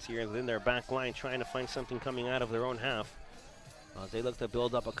connections here within their back line, trying to find something coming out of their own half. They look to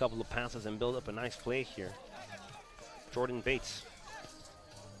build up a couple of passes and build up a nice play here. Jordan Bates.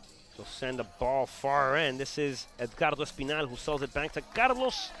 He'll send a ball far end. This is Edgardo Espinal who sells it back to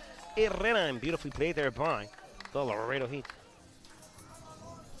Carlos Herrera. And beautifully played there by the Laredo Heat.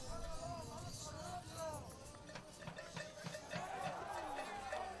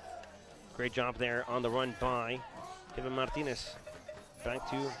 Great job there on the run by Kevin Martinez. Back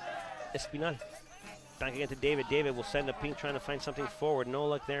to Espinal. Back again to David. David will send a ping trying to find something forward. No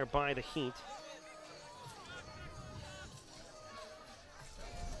luck there by the Heat.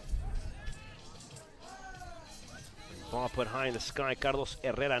 Ball put high in the sky. Carlos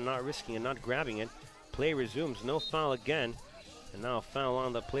Herrera not risking and not grabbing it. Play resumes. No foul again. And now a foul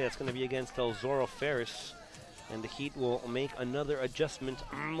on the play. That's going to be against Ozoro Ferris. And the Heat will make another adjustment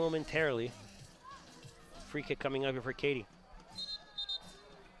momentarily. Free kick coming up here for Katy.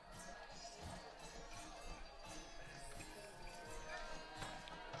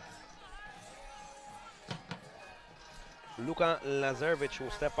 Luka Lazarevic will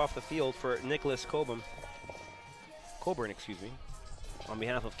step off the field for Nicholas Coburn, on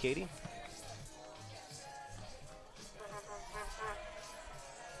behalf of Katy.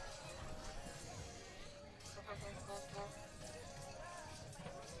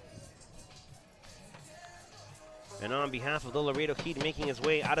 And on behalf of the Laredo Heat, making his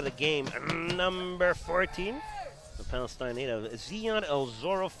way out of the game, number 14, the Palestine native, Zion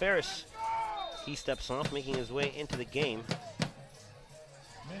Ozoro Ferris. He steps off, making his way into the game.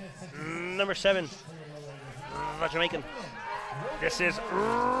 Number 7, the Jamaican. This is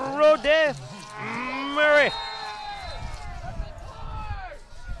Rode Murray.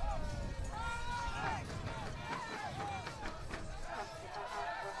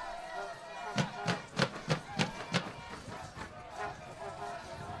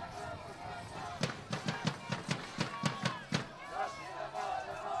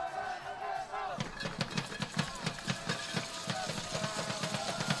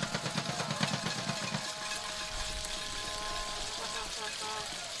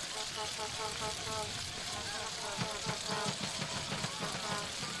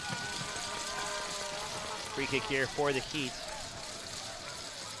 Free kick here for the Heat.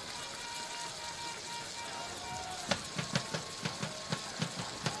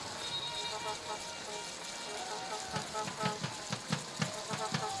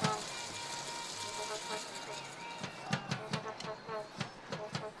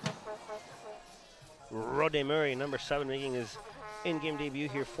 Rode Murray, number 7, making his in-game debut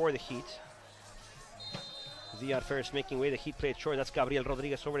here for the Heat. Ziad Ferris making way. The Heat play it short. That's Gabriel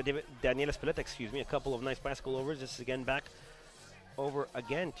Rodriguez over to Daniel Espeleta, excuse me. A couple of nice bicycle overs. This is again back over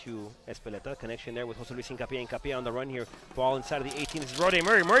again to Espeleta. Connection there with Jose Luis Hincapié. Hincapié on the run here. Ball inside of the 18. This is Rode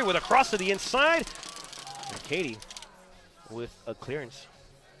Murray. Murray with a cross to the inside. And Katy with a clearance.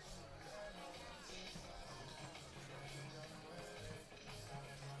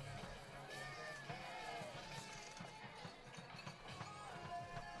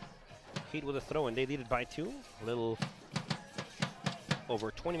 Heat with a throw, and they lead it by 2. A little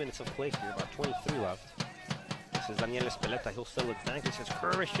over 20 minutes of play here, about 23 left. This is Daniel Espeleta. He'll settle it back. This is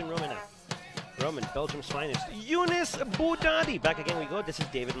Christian Roman now. Roman, Belgium's finest. Younes Boudadi. Back again we go. This is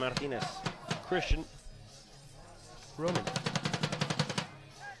David Martinez. Christian Roman.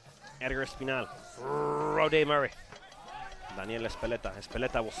 Edgar Espinal. Rode Murray. Daniel Espeleta.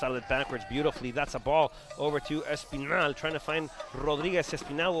 Espeleta will settle it backwards beautifully. That's a ball over to Espinal, trying to find Rodriguez.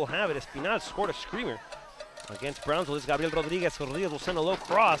 Espinal will have it. Espinal scored a screamer against Brownsville. This is Gabriel Rodriguez. Rodriguez will send a low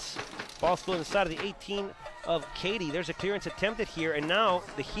cross. Ball still inside of the 18 of Katy. There's a clearance attempted here, and now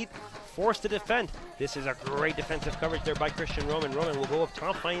the Heat forced to defend. This is a great defensive coverage there by Christian Roman. Roman will go up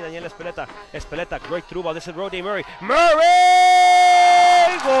top, finding Daniel Espeleta. Espeleta, great through ball. This is Rode Murray. Murray!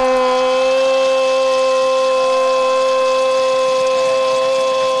 Goal!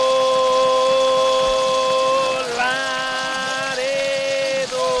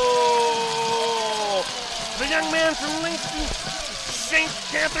 From Lincoln, St.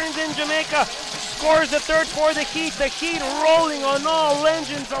 Catharines in Jamaica, scores the third for the Heat. The Heat rolling on all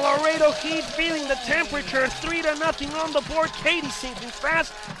engines. The Laredo Heat feeling the temperature. 3-0 on the board. Katy sinking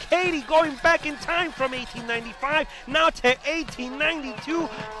fast. Katy going back in time from 1895 now to 1892.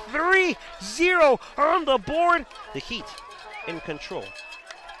 3-0 on the board. The Heat in control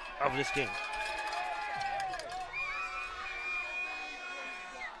of this game.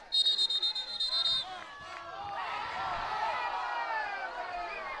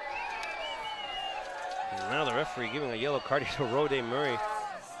 Now the referee giving a yellow card to Rode Murray.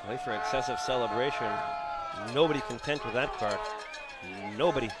 Play for excessive celebration. Nobody content with that card.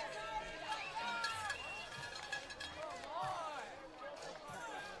 Nobody.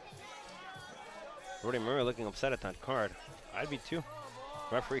 Rode Murray looking upset at that card. I'd be too.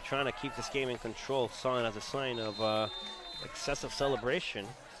 Referee trying to keep this game in control. Saw it as a sign of excessive celebration.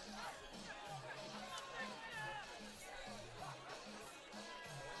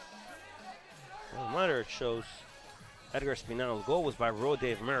 Monitor shows Edgar Espinal's goal was by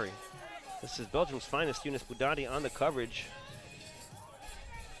Rode Murray. This is Belgium's finest, Younes Boudadi on the coverage.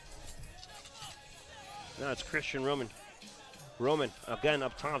 Now it's Christian Roman. Roman again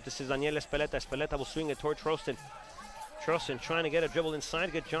up top. This is Daniel Espeleta. Espeleta will swing it toward Trostin. Trostin trying to get a dribble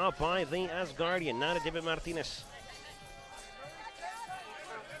inside. Good job by the Asgardian. Now to David Martinez.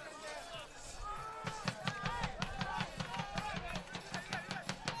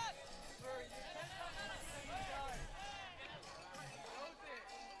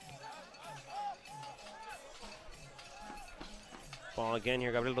 Ball again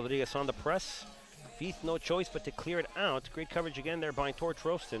here, Gabriel Rodriguez on the press. Feith no choice but to clear it out. Great coverage again there by Torch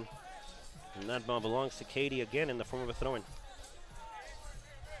Roston. And that ball belongs to Katy again in the form of a throw-in.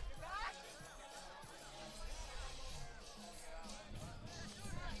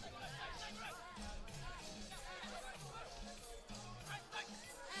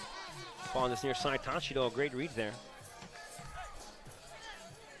 Ball on this near side, Tashido, a great read there.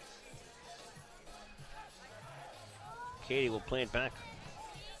 Katy will play it back.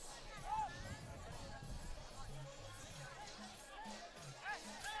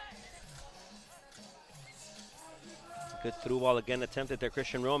 Good through ball again attempted there,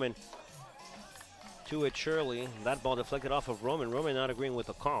 Christian Roman. To it Shirley. That ball deflected off of Roman. Roman not agreeing with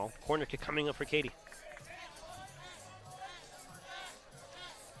the call. Corner kick coming up for Katy.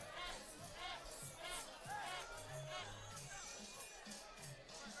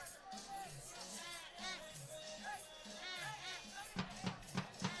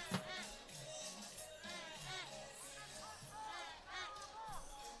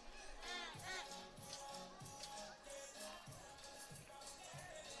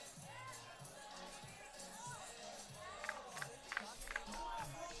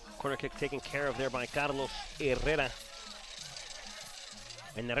 Corner kick taken care of there by Carlos Herrera.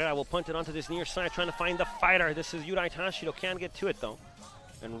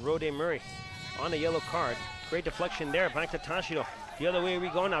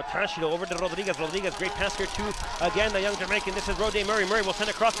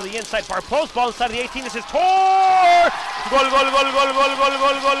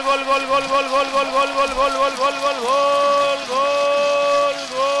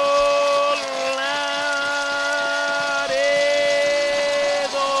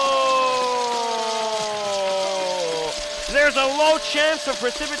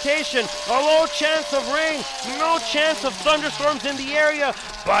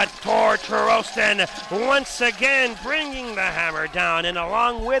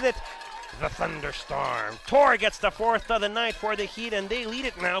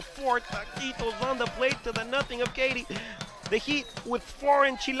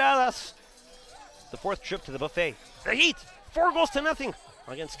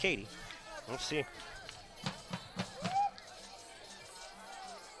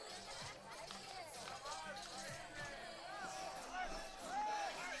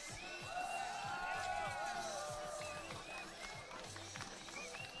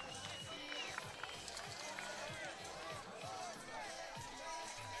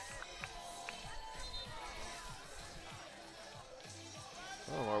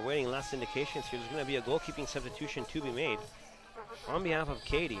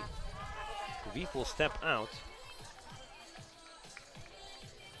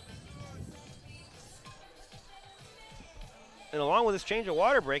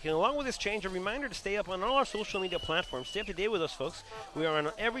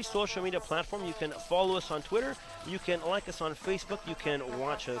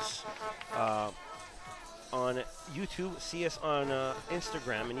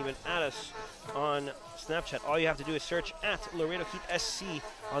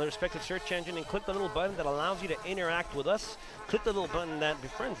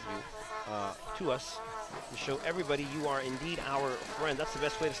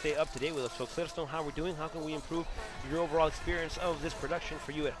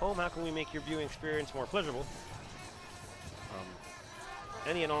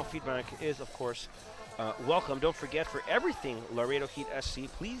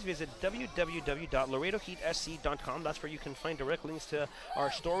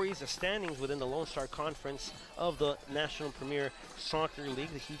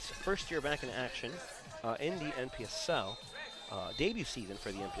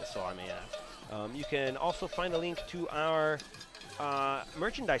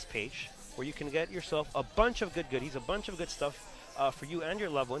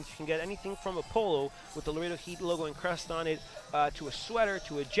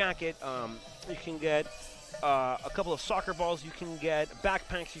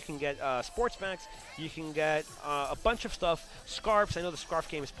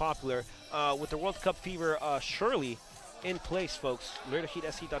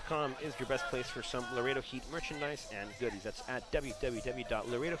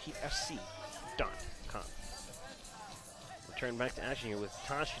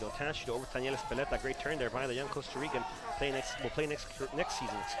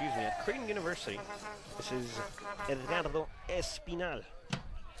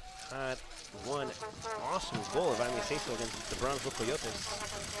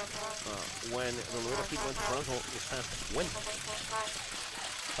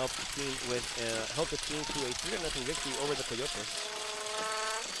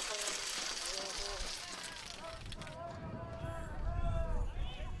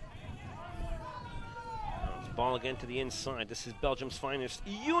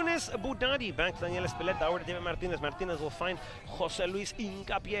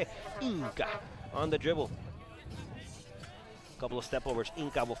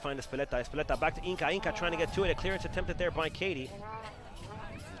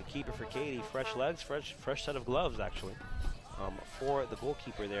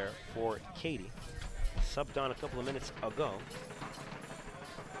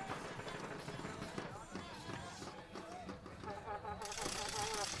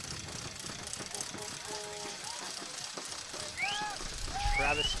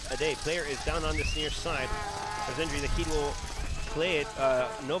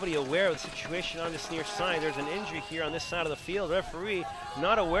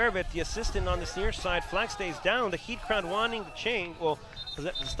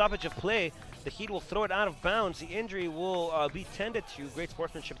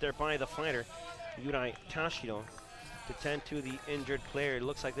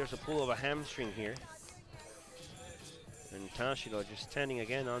 And Tashiro just standing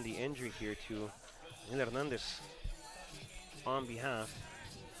again on the injury here to Hernandez on behalf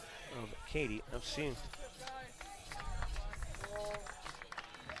of Katy FC.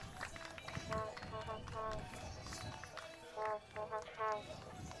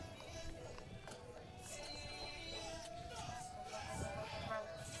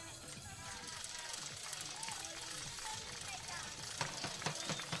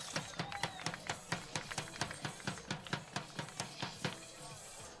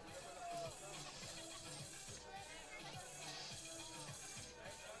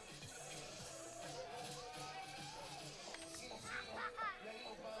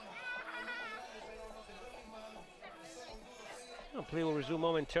 Play will resume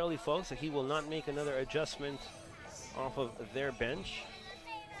momentarily, folks. So he will not make another adjustment off of their bench.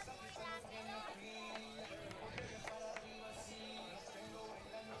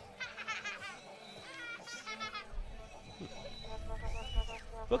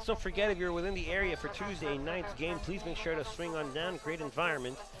 Folks, don't forget, if you're within the area for Tuesday night's game, please make sure to swing on down. Great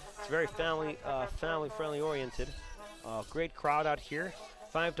environment. It's very family-friendly oriented. Great crowd out here.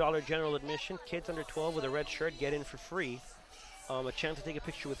 $5 general admission. Kids under 12 with a red shirt get in for free. A chance to take a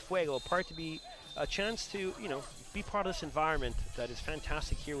picture with Fuego, a chance to, be part of this environment that is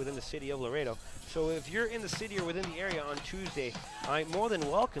fantastic here within the city of Laredo. So if you're in the city or within the area on Tuesday, I more than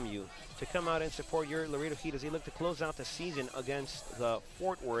welcome you to come out and support your Laredo Heat as they look to close out the season against the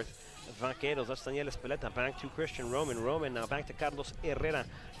Fort Worth Vaqueros. That's Daniel Espeleta back to Christian Roman. Roman now back to Carlos Herrera.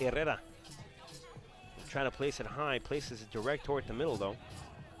 Trying to place it high, places it direct toward the middle though.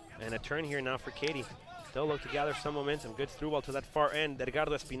 And a turn here now for Katy. They'll look to gather some momentum. Good through ball to that far end.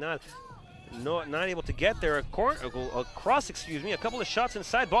 Edgardo Espinal not able to get there. A cross, a couple of shots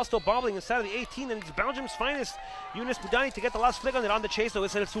inside. Ball still bobbling inside of the 18. And it's Belgium's finest, Younes Budani, to get the last flick on it. On the chase, though,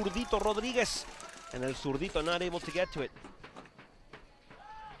 it's El Zurdito Rodriguez. And El Zurdito not able to get to it.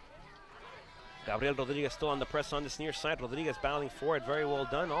 Gabriel Rodriguez still on the press on this near side. Rodriguez battling for it. Very well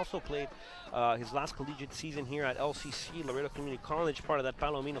done. Also played his last collegiate season here at LCC, Laredo Community College, part of that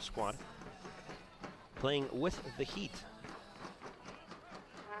Palomino squad. Playing with the Heat.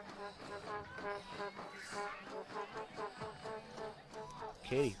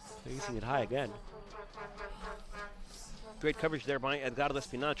 Katy facing it high again. Great coverage there by Edgardo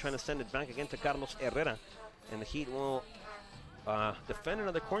Espinal, trying to send it back again to Carlos Herrera. And the Heat will defend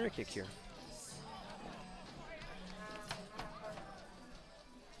another corner kick here.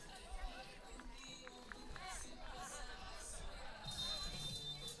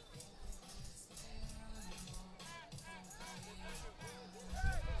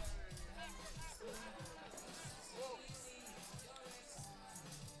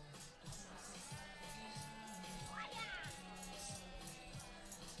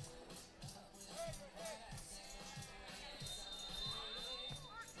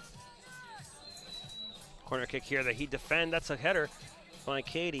 Corner kick here, the Heat defend. That's a header by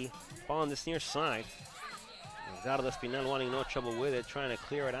Katy. Ball on this near side. Edgardo Espinal wanting no trouble with it, trying to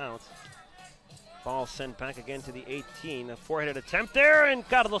clear it out. Ball sent back again to the 18. A four-headed attempt there, and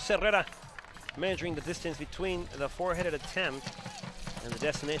Carlos Herrera measuring the distance between the four-headed attempt and the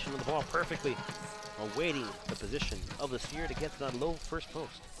destination of the ball perfectly, awaiting the position of the sphere to get to that low first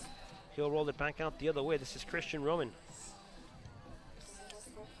post. He'll roll it back out the other way. This is Christian Roman.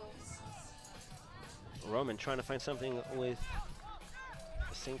 Roman trying to find something with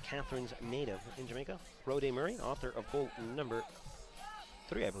the St. Catharines native in Jamaica. Rode Murray, author of goal number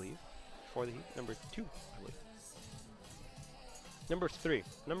 3, I believe, for the Heat. Number 2, I believe. Number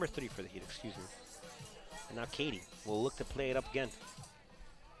three for the Heat, excuse me. And now Katy will look to play it up again.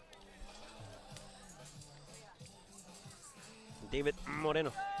 David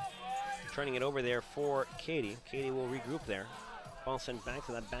Moreno turning it over there for Katy. Katy will regroup there. Ball sent back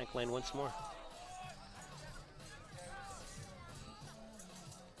to that back line once more.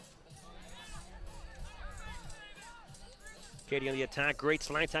 Katy on the attack. Great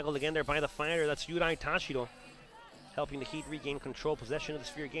slide tackle again there by the fighter. That's Yurai Tashiro, helping the Heat regain control, possession of the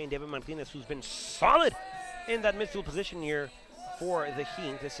sphere again. David Martinez, who's been solid in that midfield position here for the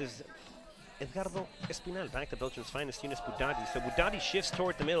Heat. This is Edgardo Espinal, back to Belgium's finest, Younes Budadi. So Budadi shifts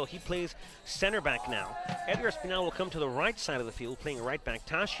toward the middle. He plays center back now. Edgar Espinal will come to the right side of the field, playing right back.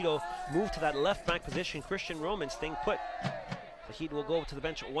 Tashiro move to that left back position. Christian Roman staying put. The Heat will go to the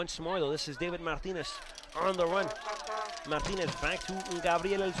bench once more, though. This is David Martinez on the run. Martinez back to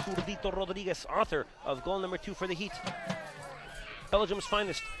Gabriel El Zurdito Rodriguez, author of goal number 2 for the Heat. Belgium's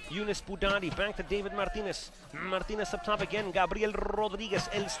finest, Younes Budadi, back to David Martinez. Martinez up top again, Gabriel Rodriguez,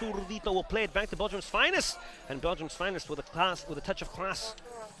 El Zurdito will play it back to Belgium's finest. And Belgium's finest with a touch of class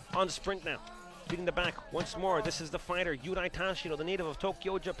on the sprint now. feeding the back once more. This is the fighter, Yuri Tashiro, the native of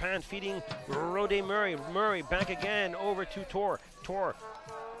Tokyo, Japan, feeding Rode Murray. Murray back again over to Tor.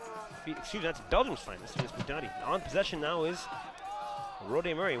 Excuse me, that's Belgium's finest, Yunus Budadi. On possession now is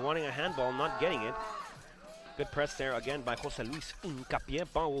Rode Murray, wanting a handball, not getting it. Good press there again by Jose Luis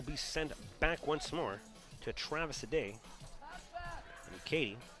Incapié. Ball will be sent back once more to Travis Ade. And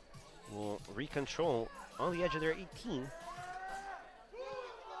Katy will recontrol on the edge of their 18.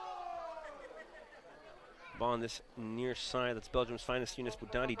 Ball on this near side, that's Belgium's finest, Yunus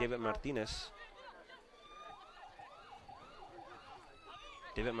Budadi, David Martinez.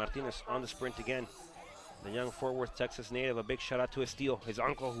 David Martinez on the sprint again. The young Fort Worth, Texas native. A big shout out to Estillo, his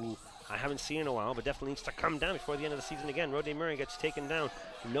uncle, who I haven't seen in a while, but definitely needs to come down before the end of the season again. Rode Murray gets taken down.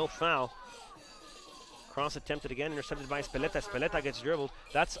 No foul. Cross attempted again, intercepted by Speleta. Speleta gets dribbled.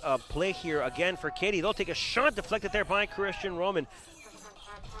 That's a play here again for Katy. They'll take a shot deflected there by Christian Roman.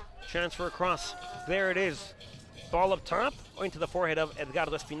 Transfer across. There it is. Ball up top, into the forehead of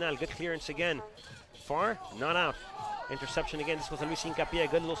Edgardo Espinal. Good clearance again. Far, not out. Interception again. This was a Luis Incapié.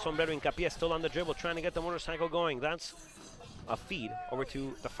 Good little sombrero. Incapié still on the dribble, trying to get the motorcycle going. That's a feed over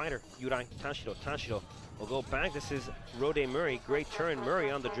to the fighter, Yuri Tashiro. Tashiro will go back. This is Rode Murray. Great turn. Murray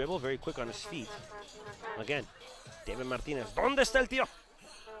on the dribble, very quick on his feet. Again, David Martinez. ¿Dónde está el tío?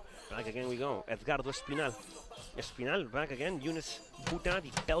 Back again we go. Edgardo Espinal. Espinal back again. Yunus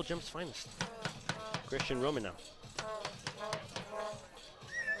Budadi, Belgium's finest. Christian Roman now.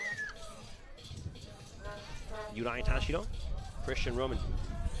 Yuri Tashiro. Christian Roman.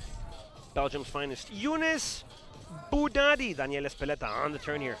 Belgium's finest. Yunus Budadi. Daniel Espeleta on the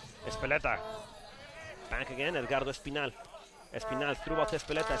turn here. Espeleta. Back again. Edgardo Espinal. Espinal through ball to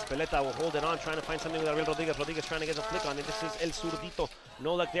Espeleta. Espeleta will hold it on, trying to find something with Ariel Rodriguez. Rodriguez trying to get a flick on it. This is El Zurdito.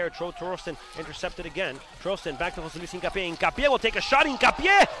 No luck there. Trostin intercepted again. Trostin back to Jose Luis Incapié. Incapié will take a shot.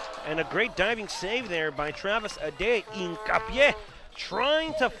 Incapié! And a great diving save there by Travis Ade. Incapié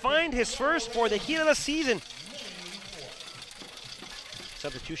trying to find his first for the Heat of the season.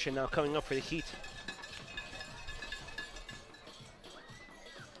 Substitution now coming up for the Heat.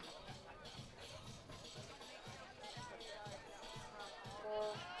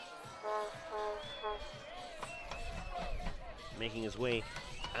 Making his way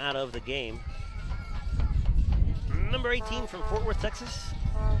out of the game. Number 18 from Fort Worth, Texas,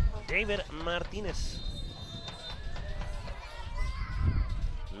 David Martinez.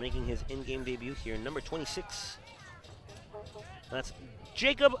 Making his in-game debut here. Number 26. That's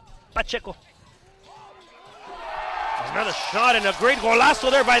Jacob Pacheco. Another shot and a great golazo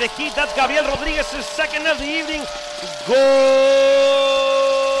there by the Heat. That's Gabriel Rodriguez's second of the evening. Goal!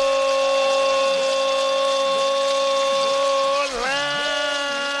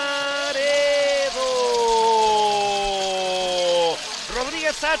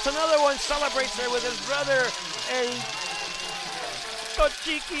 That's another one. Celebrates there with his brother, El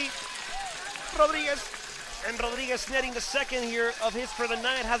Tochiqui Rodriguez. And Rodriguez netting the second here of his for the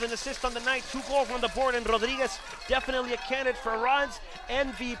night. Has an assist on the night. 2 goals on the board. And Rodriguez definitely a candidate for Rod's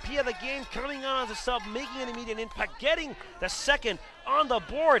MVP of the game. Coming on as a sub, making an immediate impact. Getting the second on the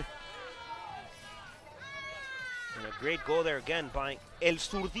board. And a great goal there again by El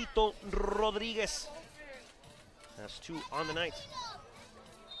Zurdito Rodriguez. That's 2 on the night.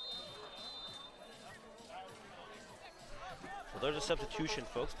 So there's a substitution,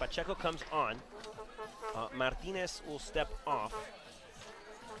 folks. Pacheco comes on. Martinez will step off.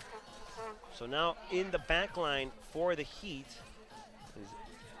 So now in the back line for the Heat is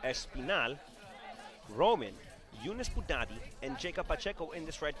Espinal, Roman, Yunus Budadi, and Jacob Pacheco in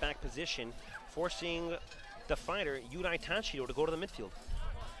this right back position, forcing the fighter, Yuri Tashiro, to go to the midfield.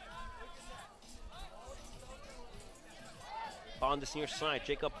 On this near side,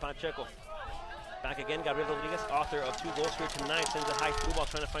 Jacob Pacheco. Back again, Gabriel Rodriguez, author of 2 goals here tonight, sends a high through ball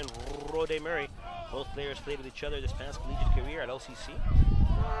trying to find Rode Murray. Both players played with each other this past collegiate career at LCC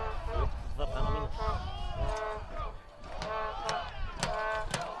with the Palominos.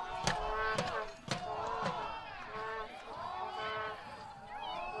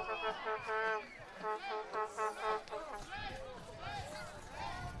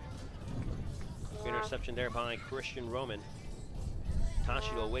 Interception there by Christian Roman.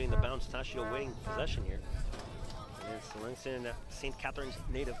 Tashiro awaiting the bounce. Tashiro awaiting possession here. And it's Langston, St. Catharines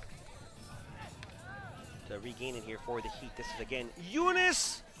native, to regain it here for the Heat. This is again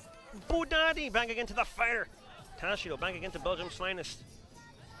Yunus Budadi back again to the fighter. Tashiro back again to Belgium's finest.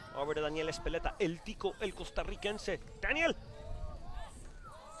 Over to Daniel Espeleta, El Tico, El Costarricense. Daniel!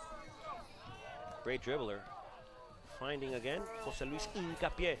 Great dribbler finding again. Jose Luis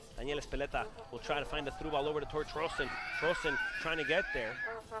Hincapié. Daniel Espeleta will try to find the through ball over to Tor Trostin. Trostin trying to get there.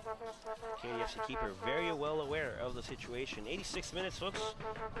 Katy FC keeper very well aware of the situation. 86 minutes, folks.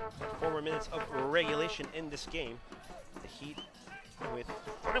 4 more minutes of regulation in this game. The Heat with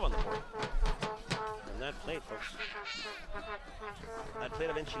 5 on the board. And that plate, folks. That plate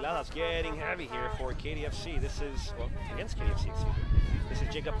of enchiladas getting heavy here for Katy FC. This is, well, against Katy FC, excuse me. This is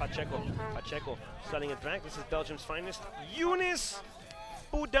Jacob Pacheco. Pacheco starting it back. This is Belgium's finest, Younes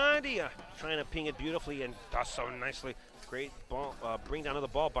Boudadia. Trying to ping it beautifully and does so nicely. Great ball, bring down of the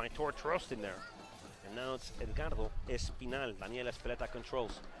ball by Tor Trostin there. And now it's Edgardo Espinal. Daniel Espeleta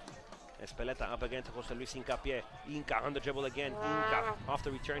controls. Espeleta up against Jose Luis Hincapié. Inca on the dribble again. Inca off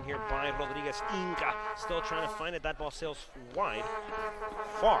the return here by Rodriguez. Inca still trying to find it. That ball sails wide,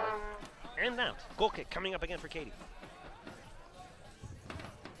 far, and out. Goal kick coming up again for Katy.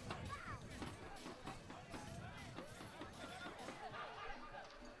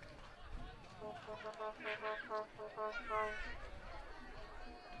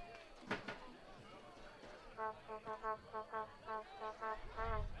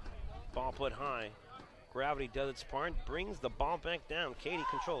 Ball put high. Gravity does its part, brings the ball back down. Katy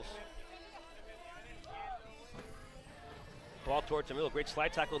controls. Ball towards the middle. Great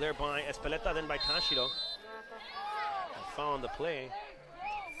slide tackle there by Espeleta, then by Táchiro. Foul on the play.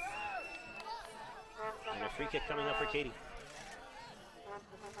 And a free kick coming up for Katy.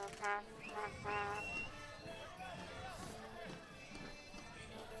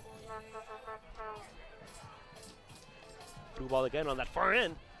 Through ball again on that far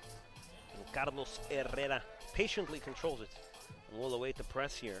end. And Carlos Herrera patiently controls it. And we'll await the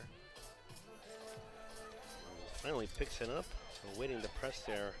press here. And finally picks it up. Awaiting the press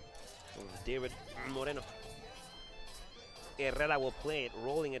there from David Moreno. Herrera will play it,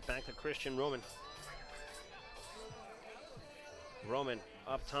 rolling it back to Christian Roman. Roman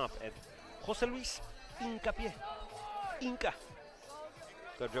up top at Jose Luis Hincapié. Inca.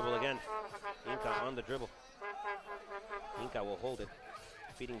 Good dribble again. Inca on the dribble. Inca will hold it.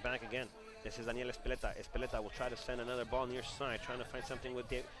 Feeding back again. This is Daniel Espeleta. Espeleta will try to send another ball near side, trying to find something with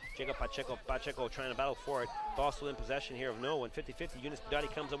Jacob Pacheco. Pacheco trying to battle for it. Ball still in possession here of no one. 50-50. Younes Boudadia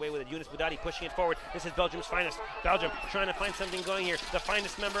comes away with it. Younes Boudadia pushing it forward. This is Belgium's finest. Belgium trying to find something going here. The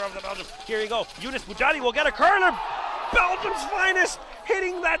finest member of the Belgium. Here you go. Younes Boudadia will get a curler. Belgium's finest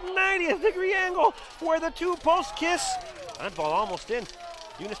hitting that 90th degree angle where the two posts kiss. That ball almost in.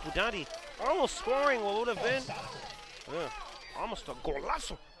 Younes Boudadia almost scoring what would have been almost a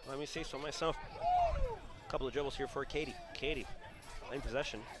golazo. Let me say so myself. A couple of dribbles here for Katy. Katy in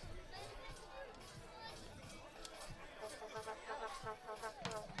possession.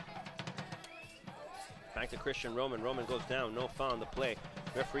 Back to Christian Roman. Roman goes down. No foul on the play.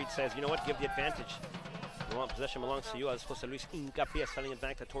 Referee says, you know what? Give the advantage. You want possession belongs to you. As Jose Luis Hincapié sending it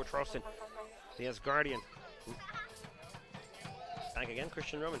back to Tor Trostin. The Asgardian. Back again,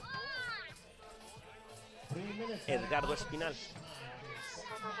 Christian Roman. Edgardo Espinal.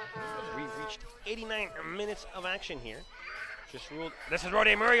 We've reached 89 minutes of action here. Just ruled. This is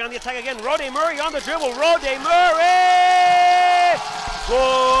Rode Murray on the attack again. Rode Murray on the dribble. Rode Murray!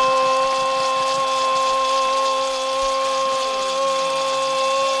 Goal!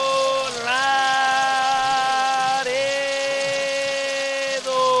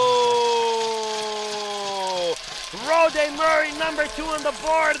 Rode Murray, number 2 on the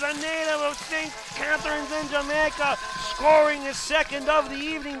board, the native of St. Catharines in Jamaica, scoring his second of the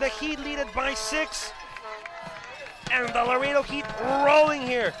evening. The Heat lead it by 6. And the Laredo Heat rolling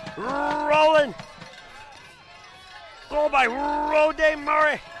here. Rolling. Goal by Rode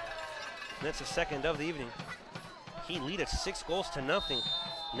Murray. That's the second of the evening. Heat lead it 6-0.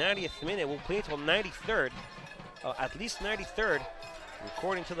 90th minute. We'll play till 93rd. At least 93rd.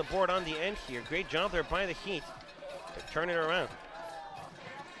 According to the board on the end here. Great job there by the Heat to turn it around.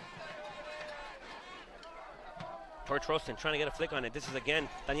 Tor Trostin trying to get a flick on it. This is again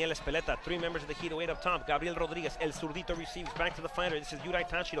Daniel Espeleta. 3 members of the Heat await up top. Gabriel Rodriguez. El Zurdito receives back to the fighter. This is Yuri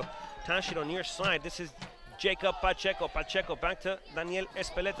Táchiro. Táchiro near side. This is Jacob Pacheco. Pacheco back to Daniel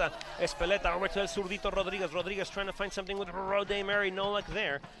Espeleta. Espeleta over to El Zurdito Rodriguez. Rodriguez trying to find something with Rode Murray. No luck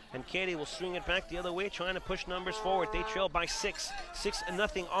there. And Katy will swing it back the other way, trying to push numbers forward. They trail by 6.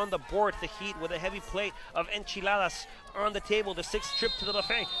 6-0 on the board. The Heat with a heavy plate of enchiladas on the table. The 6th trip to the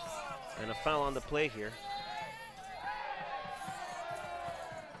buffet. And a foul on the play here.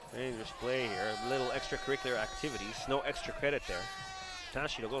 Dangerous play here. Little extracurricular activities. No extra credit there.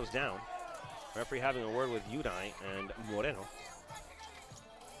 Táchiro goes down. Referee having a word with Udai and Moreno.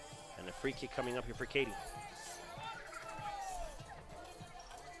 And a free kick coming up here for Katy.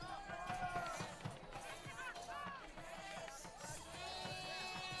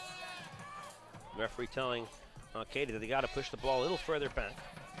 Referee telling Katy that they got to push the ball a little further back.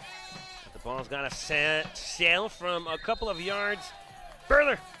 The ball's got to sail from a couple of yards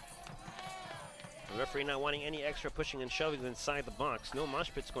further. The referee not wanting any extra pushing and shoving inside the box. No mosh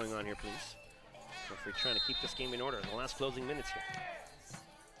pits going on here, please. Referee trying to keep this game in order in the last closing minutes here.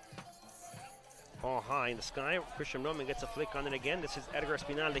 Ball high in the sky. Christian Roman gets a flick on it again. This is Edgar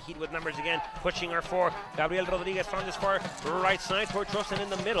Espinal, the Heat with numbers again, pushing our 4. Gabriel Rodriguez found this far right side. Tortrosan in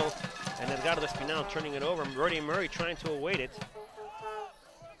the middle. And Edgardo Espinal turning it over. Brody Murray trying to await it.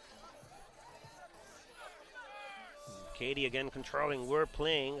 Katy again controlling. We're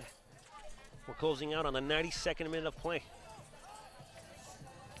playing. We're closing out on the 92nd minute of play.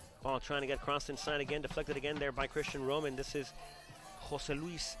 Ball trying to get crossed inside again. Deflected again there by Christian Roman. This is Jose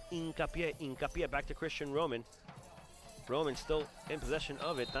Luis Hincapié. Hincapié back to Christian Roman. Roman still in possession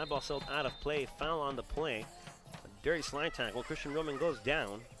of it. That ball still out of play. Foul on the play. A dirty slide tackle. Christian Roman goes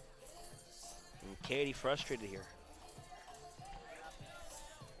down. And Katy frustrated here.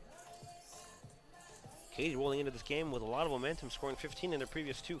 Katy rolling into this game with a lot of momentum, scoring 15 in their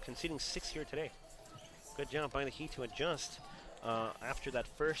previous 2, conceding 6 here today. Good job by the Heat to adjust after that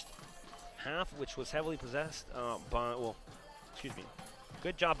first half, which was heavily possessed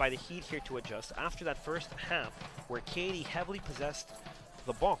Good job by the Heat here to adjust after that first half where Katy heavily possessed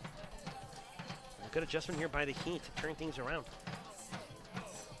the ball. A good adjustment here by the Heat to turn things around.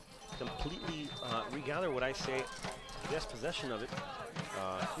 Completely regather, would I say, yes, possession of it.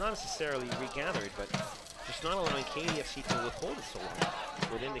 Not necessarily regathered, but just not allowing KDFC to withhold it so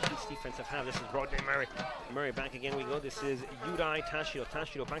long within the Heat's defensive half. This is Brody Murray. Murray back again we go. This is Yudai Tashiro.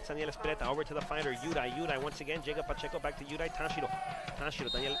 Tashiro back to Daniel Espeleta. Over to the fighter. Yudai once again. Jacob Pacheco back to Yudai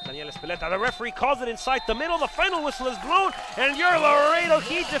Tashiro. Daniel Espeleta. The referee calls it inside the middle. The final whistle is blown, and your Laredo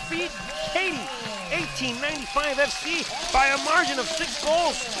Heat defeat Katy 1895 FC by a margin of 6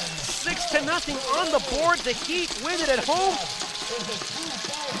 goals. 6-0 on the board. The Heat win it at home.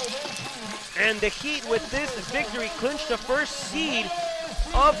 And the Heat, with this victory, clinched the first seed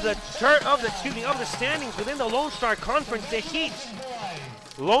of the standings within the Lone Star Conference. The Heat,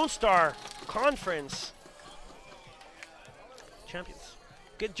 Lone Star Conference champions.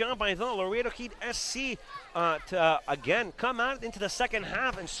 Good job by the Laredo Heat SC to again come out into the second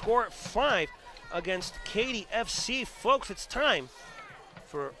half and score 5 against Katy FC. Folks, it's time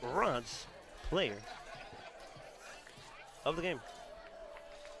for Rod's player of the game.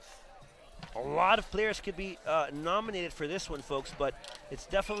 A lot of players could be nominated for this one, folks, but it's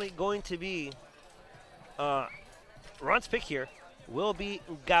definitely going to be Rod's pick here will be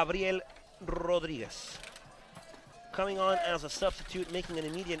Gabriel Rodriguez. Coming on as a substitute, making an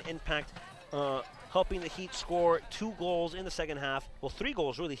immediate impact, helping the Heat score 2 goals in the second half. Well, 3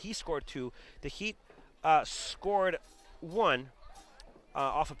 goals, really. He scored 2. The Heat scored 1.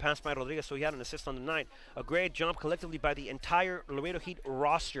 Off a pass by Rodriguez, so he had an assist on the night. A great job collectively by the entire Laredo Heat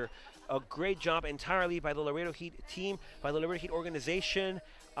roster. A great job entirely by the Laredo Heat team, by the Laredo Heat organization.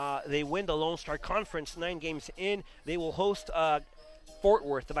 They win the Lone Star Conference 9 games in. They will host Fort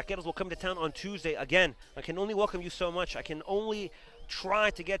Worth. The Vaqueros will come to town on Tuesday. Again, I can only welcome you so much. I can only try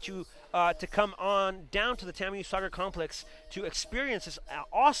to get you to come on down to the TAMU Soccer Complex to experience this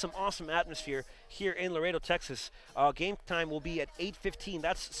awesome atmosphere here in Laredo, Texas. Game time will be at 8:15.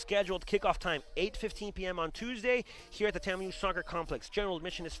 That's scheduled kickoff time, 8:15 p.m. on Tuesday here at the TAMU Soccer Complex. General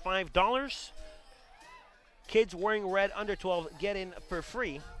admission is $5. Kids wearing red under 12 get in for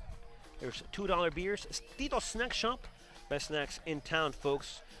free. There's $2 beers. Tito's Snack Shop, best snacks in town,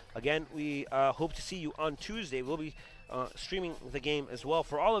 folks. Again, we hope to see you on Tuesday. We'll be streaming the game as well.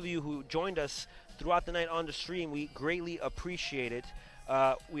 For all of you who joined us throughout the night on the stream, we greatly appreciate it.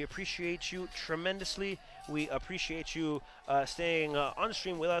 We appreciate you tremendously. We appreciate you staying on the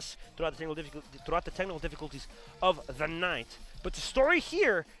stream with us throughout the technical difficulties of the night. But the story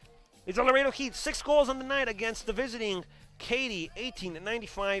here is the Laredo Heat, 6 goals on the night against the visiting Katy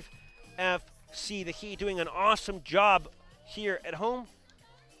 1895 FC. The Heat doing an awesome job here at home.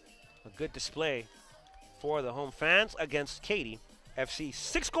 A good display for the home fans against Katy FC.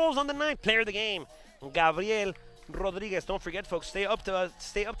 6 goals on the night. Player of the game, Gabriel Rodriguez. Don't forget, folks, stay up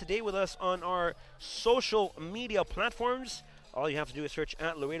to date with us on our social media platforms. All you have to do is search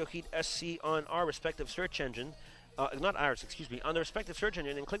at Laredo Heat SC on our respective search engine. Not ours, excuse me, on the respective search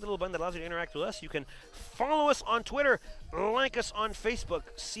engine, and click the little button that allows you to interact with us. You can follow us on Twitter, like us on Facebook,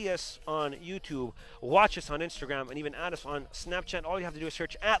 see us on YouTube, watch us on Instagram, and even add us on Snapchat. All you have to do is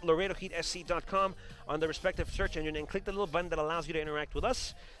search at LaredoHeatSC.com on the respective search engine and click the little button that allows you to interact with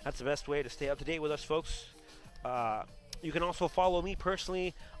us. That's the best way to stay up to date with us, folks. You can also follow me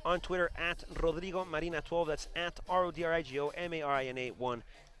personally on Twitter at Rodrigo Marina 12. That's at RODRIGO MARINA 12.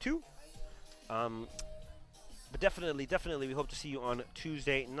 But definitely, we hope to see you on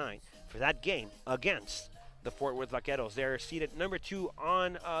Tuesday night for that game against the Fort Worth Vaqueros. They're seated number 2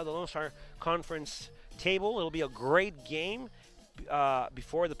 on the Lone Star Conference table. It'll be a great game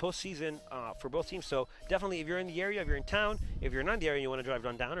before the postseason for both teams. So definitely, if you're in the area, if you're in town, if you're not in the area and you want to drive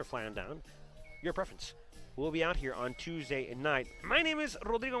on down or fly on down, your preference. We'll be out here on Tuesday night. My name is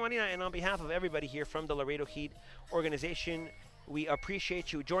Rodrigo Marina, and on behalf of everybody here from the Laredo Heat organization, we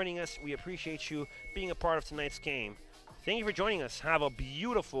appreciate you joining us. We appreciate you being a part of tonight's game. Thank you for joining us. Have a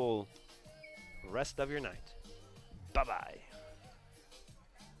beautiful rest of your night. Bye-bye.